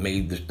that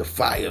made the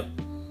fire.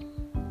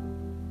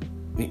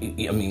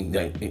 I mean,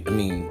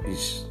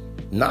 it's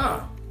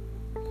nah.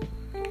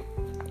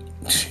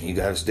 You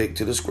gotta stick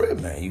to the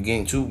script, man. You're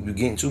getting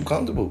too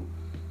comfortable.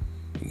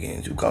 You're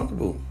getting too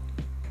comfortable.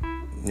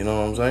 You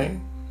know what I'm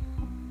saying?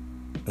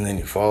 And then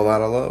you fall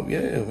out of love. Yeah,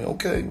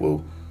 okay,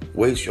 well,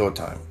 waste your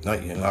time. No,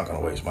 you're not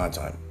gonna waste my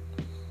time.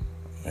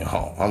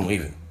 I'm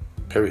leaving.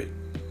 Period.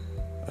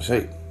 That's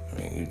it. I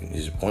mean,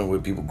 there's a point where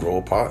people grow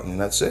apart, and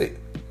that's it.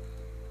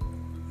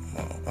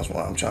 That's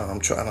why I'm trying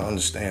to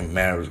understand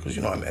marriage, because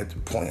you know, I'm at the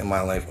point in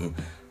my life. I'm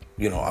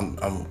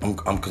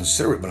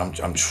considerate, but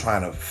I'm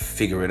trying to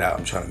figure it out.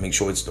 I'm trying to make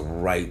sure it's the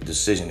right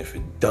decision if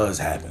it does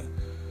happen.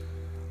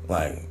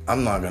 Like,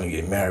 I'm not gonna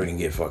get married and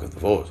get fucking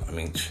divorced. I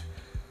mean,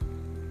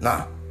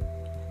 nah.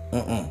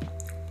 I'm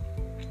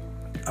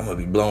gonna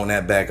be blowing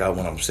that back out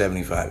when I'm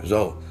 75 years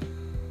old.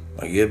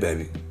 Like, yeah,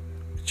 baby,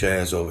 get your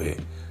ass over here.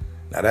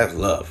 Now that's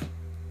love.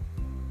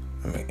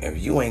 I mean,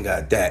 if you ain't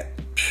got that,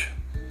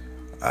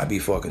 I'd be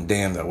fucking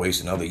damned I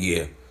waste another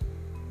year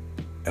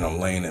and I'm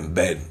laying in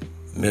bed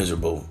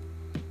miserable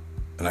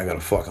and I gotta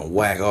fucking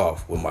whack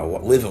off with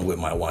living with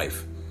my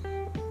wife.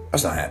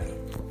 That's not happening.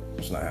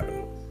 It's not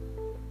happening.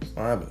 It's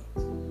not happening.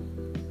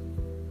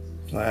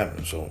 It's not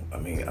happening. So, I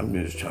mean, I'm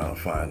just trying to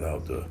find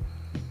out the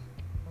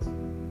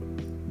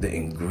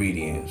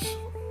ingredients,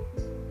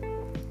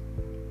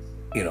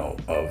 you know,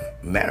 of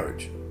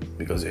marriage,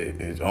 because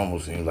it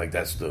almost seems like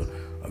that's the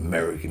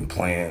American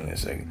plan.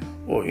 It's like,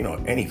 well, you know,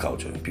 any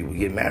culture, people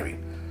get married,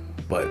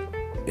 but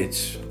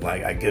it's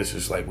like, I guess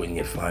it's like when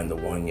you find the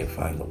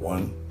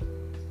one,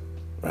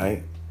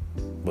 right?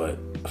 But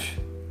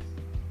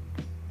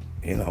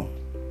you know,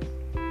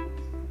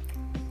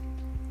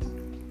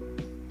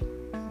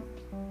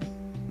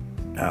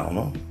 I don't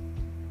know.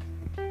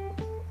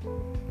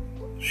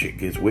 Shit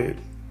gets weird.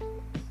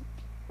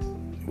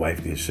 Your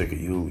wife gets sick of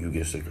you, you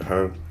get sick of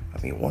her.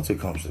 I mean, once it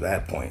comes to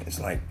that point, it's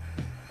like,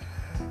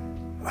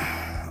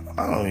 I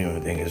don't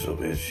even think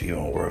it's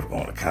even worth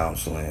going to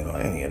counseling or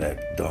any of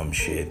that dumb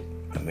shit.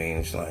 I mean,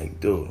 it's like,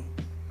 dude,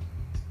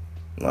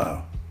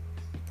 nah.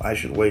 I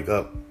should wake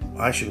up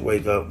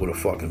with a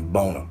fucking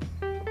boner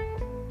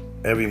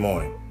every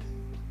morning,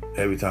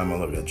 every time I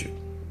look at you.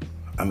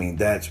 I mean,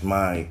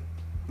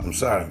 I'm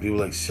sorry, people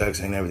like sex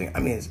and everything. I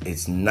mean,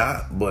 it's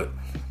not, but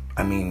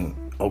I mean,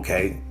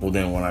 okay, well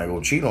then when I go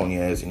cheat on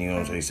your ass and you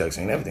don't say sex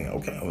ain't everything,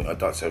 okay, I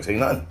thought sex ain't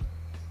nothing.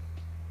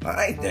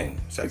 Alright then,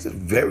 sex is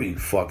very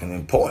fucking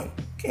important.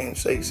 Can't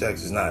say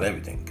sex is not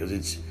everything, because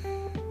it's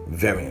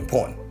very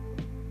important.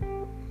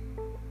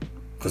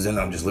 Because then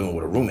I'm just living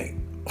with a roommate.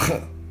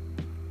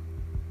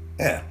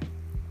 Yeah.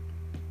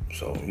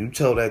 So you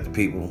tell that to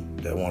people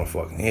that want to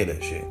fucking hear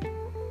that shit.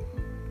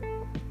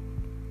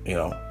 You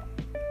know?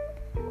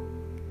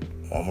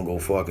 I'm gonna go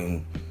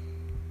fucking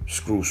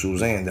screw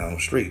Suzanne down the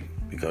street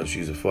because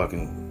she's a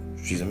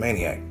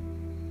maniac.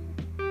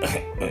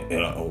 You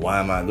know, why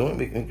am I doing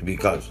it?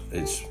 Because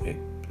it's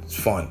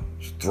fun.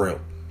 It's a thrill.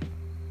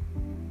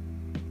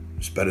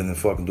 It's better than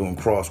fucking doing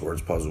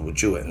crosswords puzzle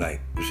with you at night.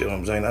 You see what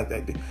I'm saying?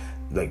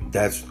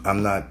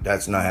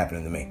 That's not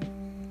happening to me.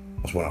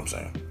 That's what I'm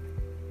saying.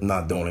 I'm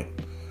not doing it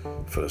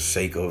for the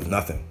sake of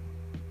nothing.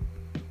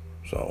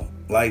 So,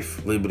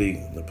 life,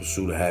 liberty, the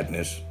pursuit of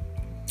happiness.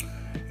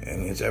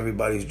 And it's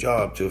everybody's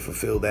job to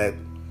fulfill that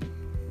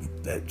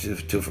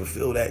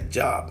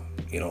job,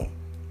 you know.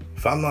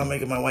 If I'm not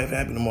making my wife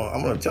happy no more,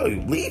 I'm gonna tell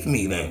you, leave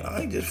me then.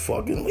 I ain't just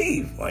fucking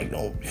leave. Like,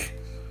 don't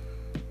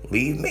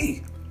leave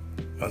me.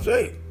 That's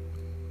it.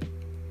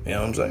 You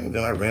know what I'm saying?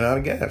 Then I ran out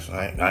of gas.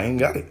 I ain't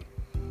got it.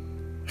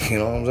 You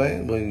know what I'm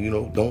saying? But, you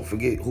know, don't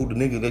forget who the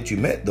nigga that you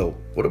met, though.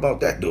 What about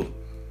that, though?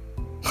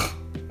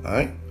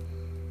 Alright?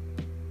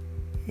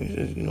 It's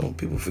just, you know,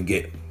 people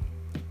forget.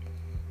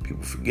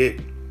 People forget.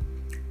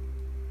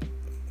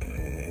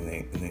 And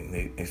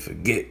they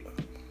forget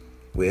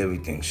where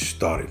everything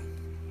started.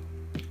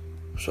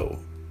 So,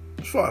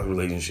 as far as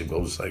relationship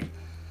goes, it's like,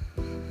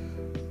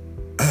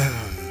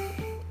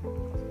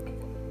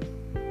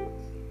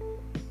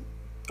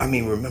 I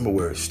mean, remember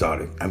where it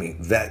started. I mean,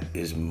 that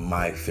is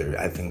my theory.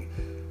 I think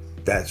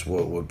that's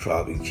what would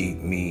probably keep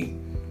me,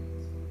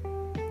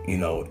 you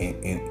know,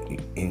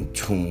 in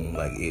tune.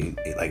 Like,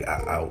 like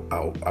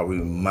I'll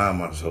remind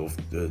myself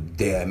the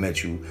day I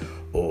met you,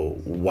 or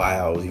why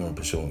I was even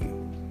pursuing you.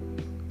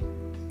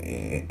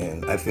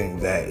 And I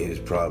think that is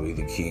probably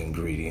the key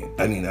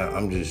ingredient. I mean,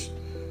 I'm just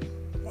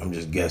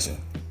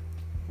guessing,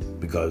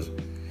 because,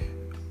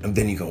 and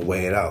then you can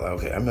weigh it out. Like,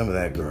 okay, I remember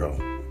that girl.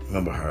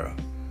 Remember her.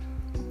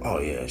 Oh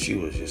yeah, she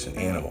was just an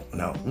animal.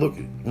 Now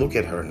look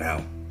at her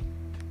now.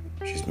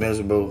 She's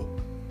miserable.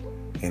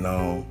 You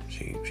know,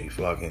 she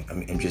fucking. I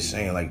mean, I'm just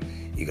saying, like,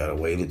 you gotta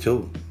weigh the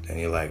two. Then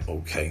you're like,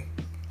 okay.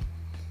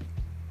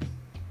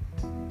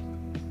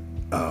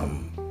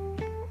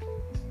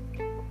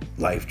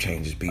 Life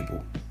changes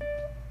people.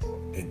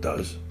 It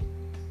does.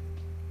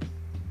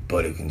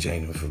 But it can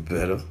change them for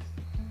better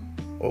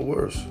or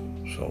worse.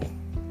 So,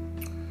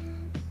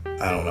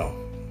 I don't know.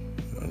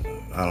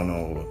 I don't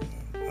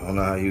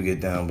know how you get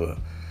down, but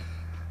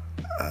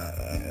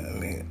I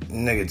mean,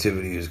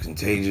 negativity is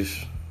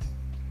contagious,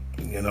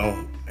 you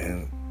know,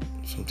 and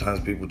sometimes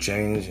people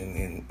change,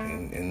 and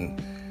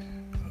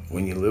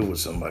when you live with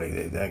somebody,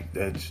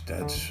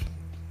 that's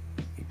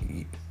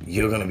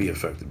you're gonna be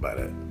affected by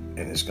that, and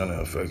it's gonna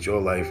affect your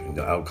life and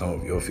the outcome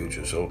of your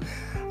future. So,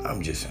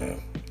 I'm just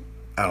saying,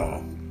 I don't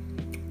know.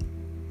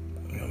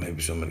 You know,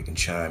 maybe somebody can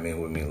chime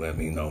in with me and let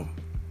me know.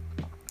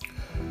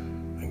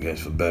 I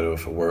guess for better or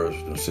for worse,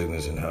 the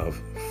sickness and health.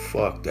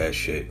 Fuck that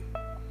shit.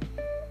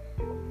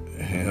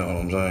 You know what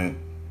I'm saying?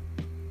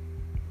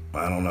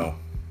 I don't know.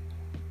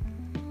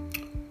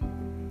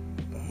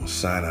 I'm gonna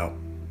sign out,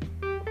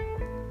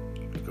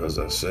 because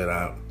I said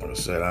I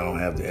don't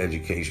have the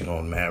education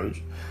on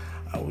marriage.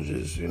 I was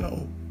just, you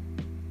know,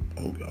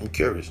 I'm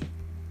curious.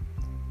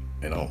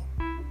 You know,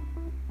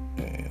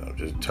 and I'm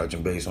just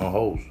touching base on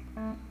hoes.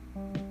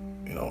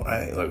 You know,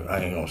 I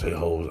ain't gonna say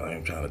hoes. I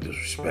ain't trying to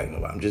disrespect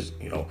nobody. I'm just,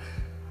 you know,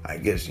 I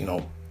guess, you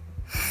know,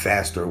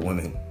 faster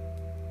women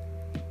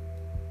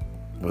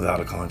without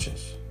a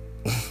conscience.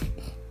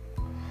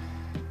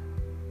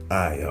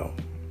 Alright, yo.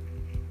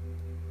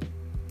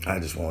 I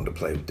just wanted to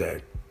play with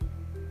that.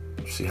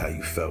 See how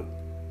you felt.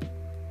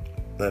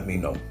 Let me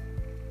know.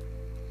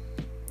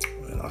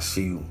 And I'll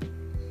see you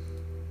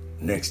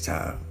next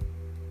time.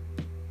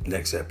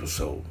 Next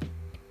episode.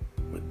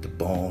 With the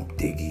Bomb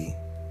Diggy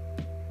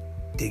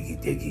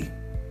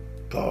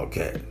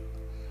podcast.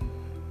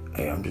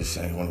 Hey, I'm just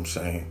saying what I'm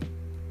saying.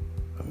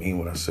 I mean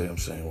what I say, I'm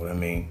saying what I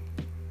mean.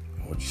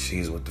 And what you see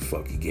is what the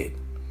fuck you get.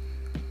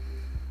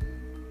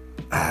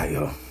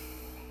 Yo.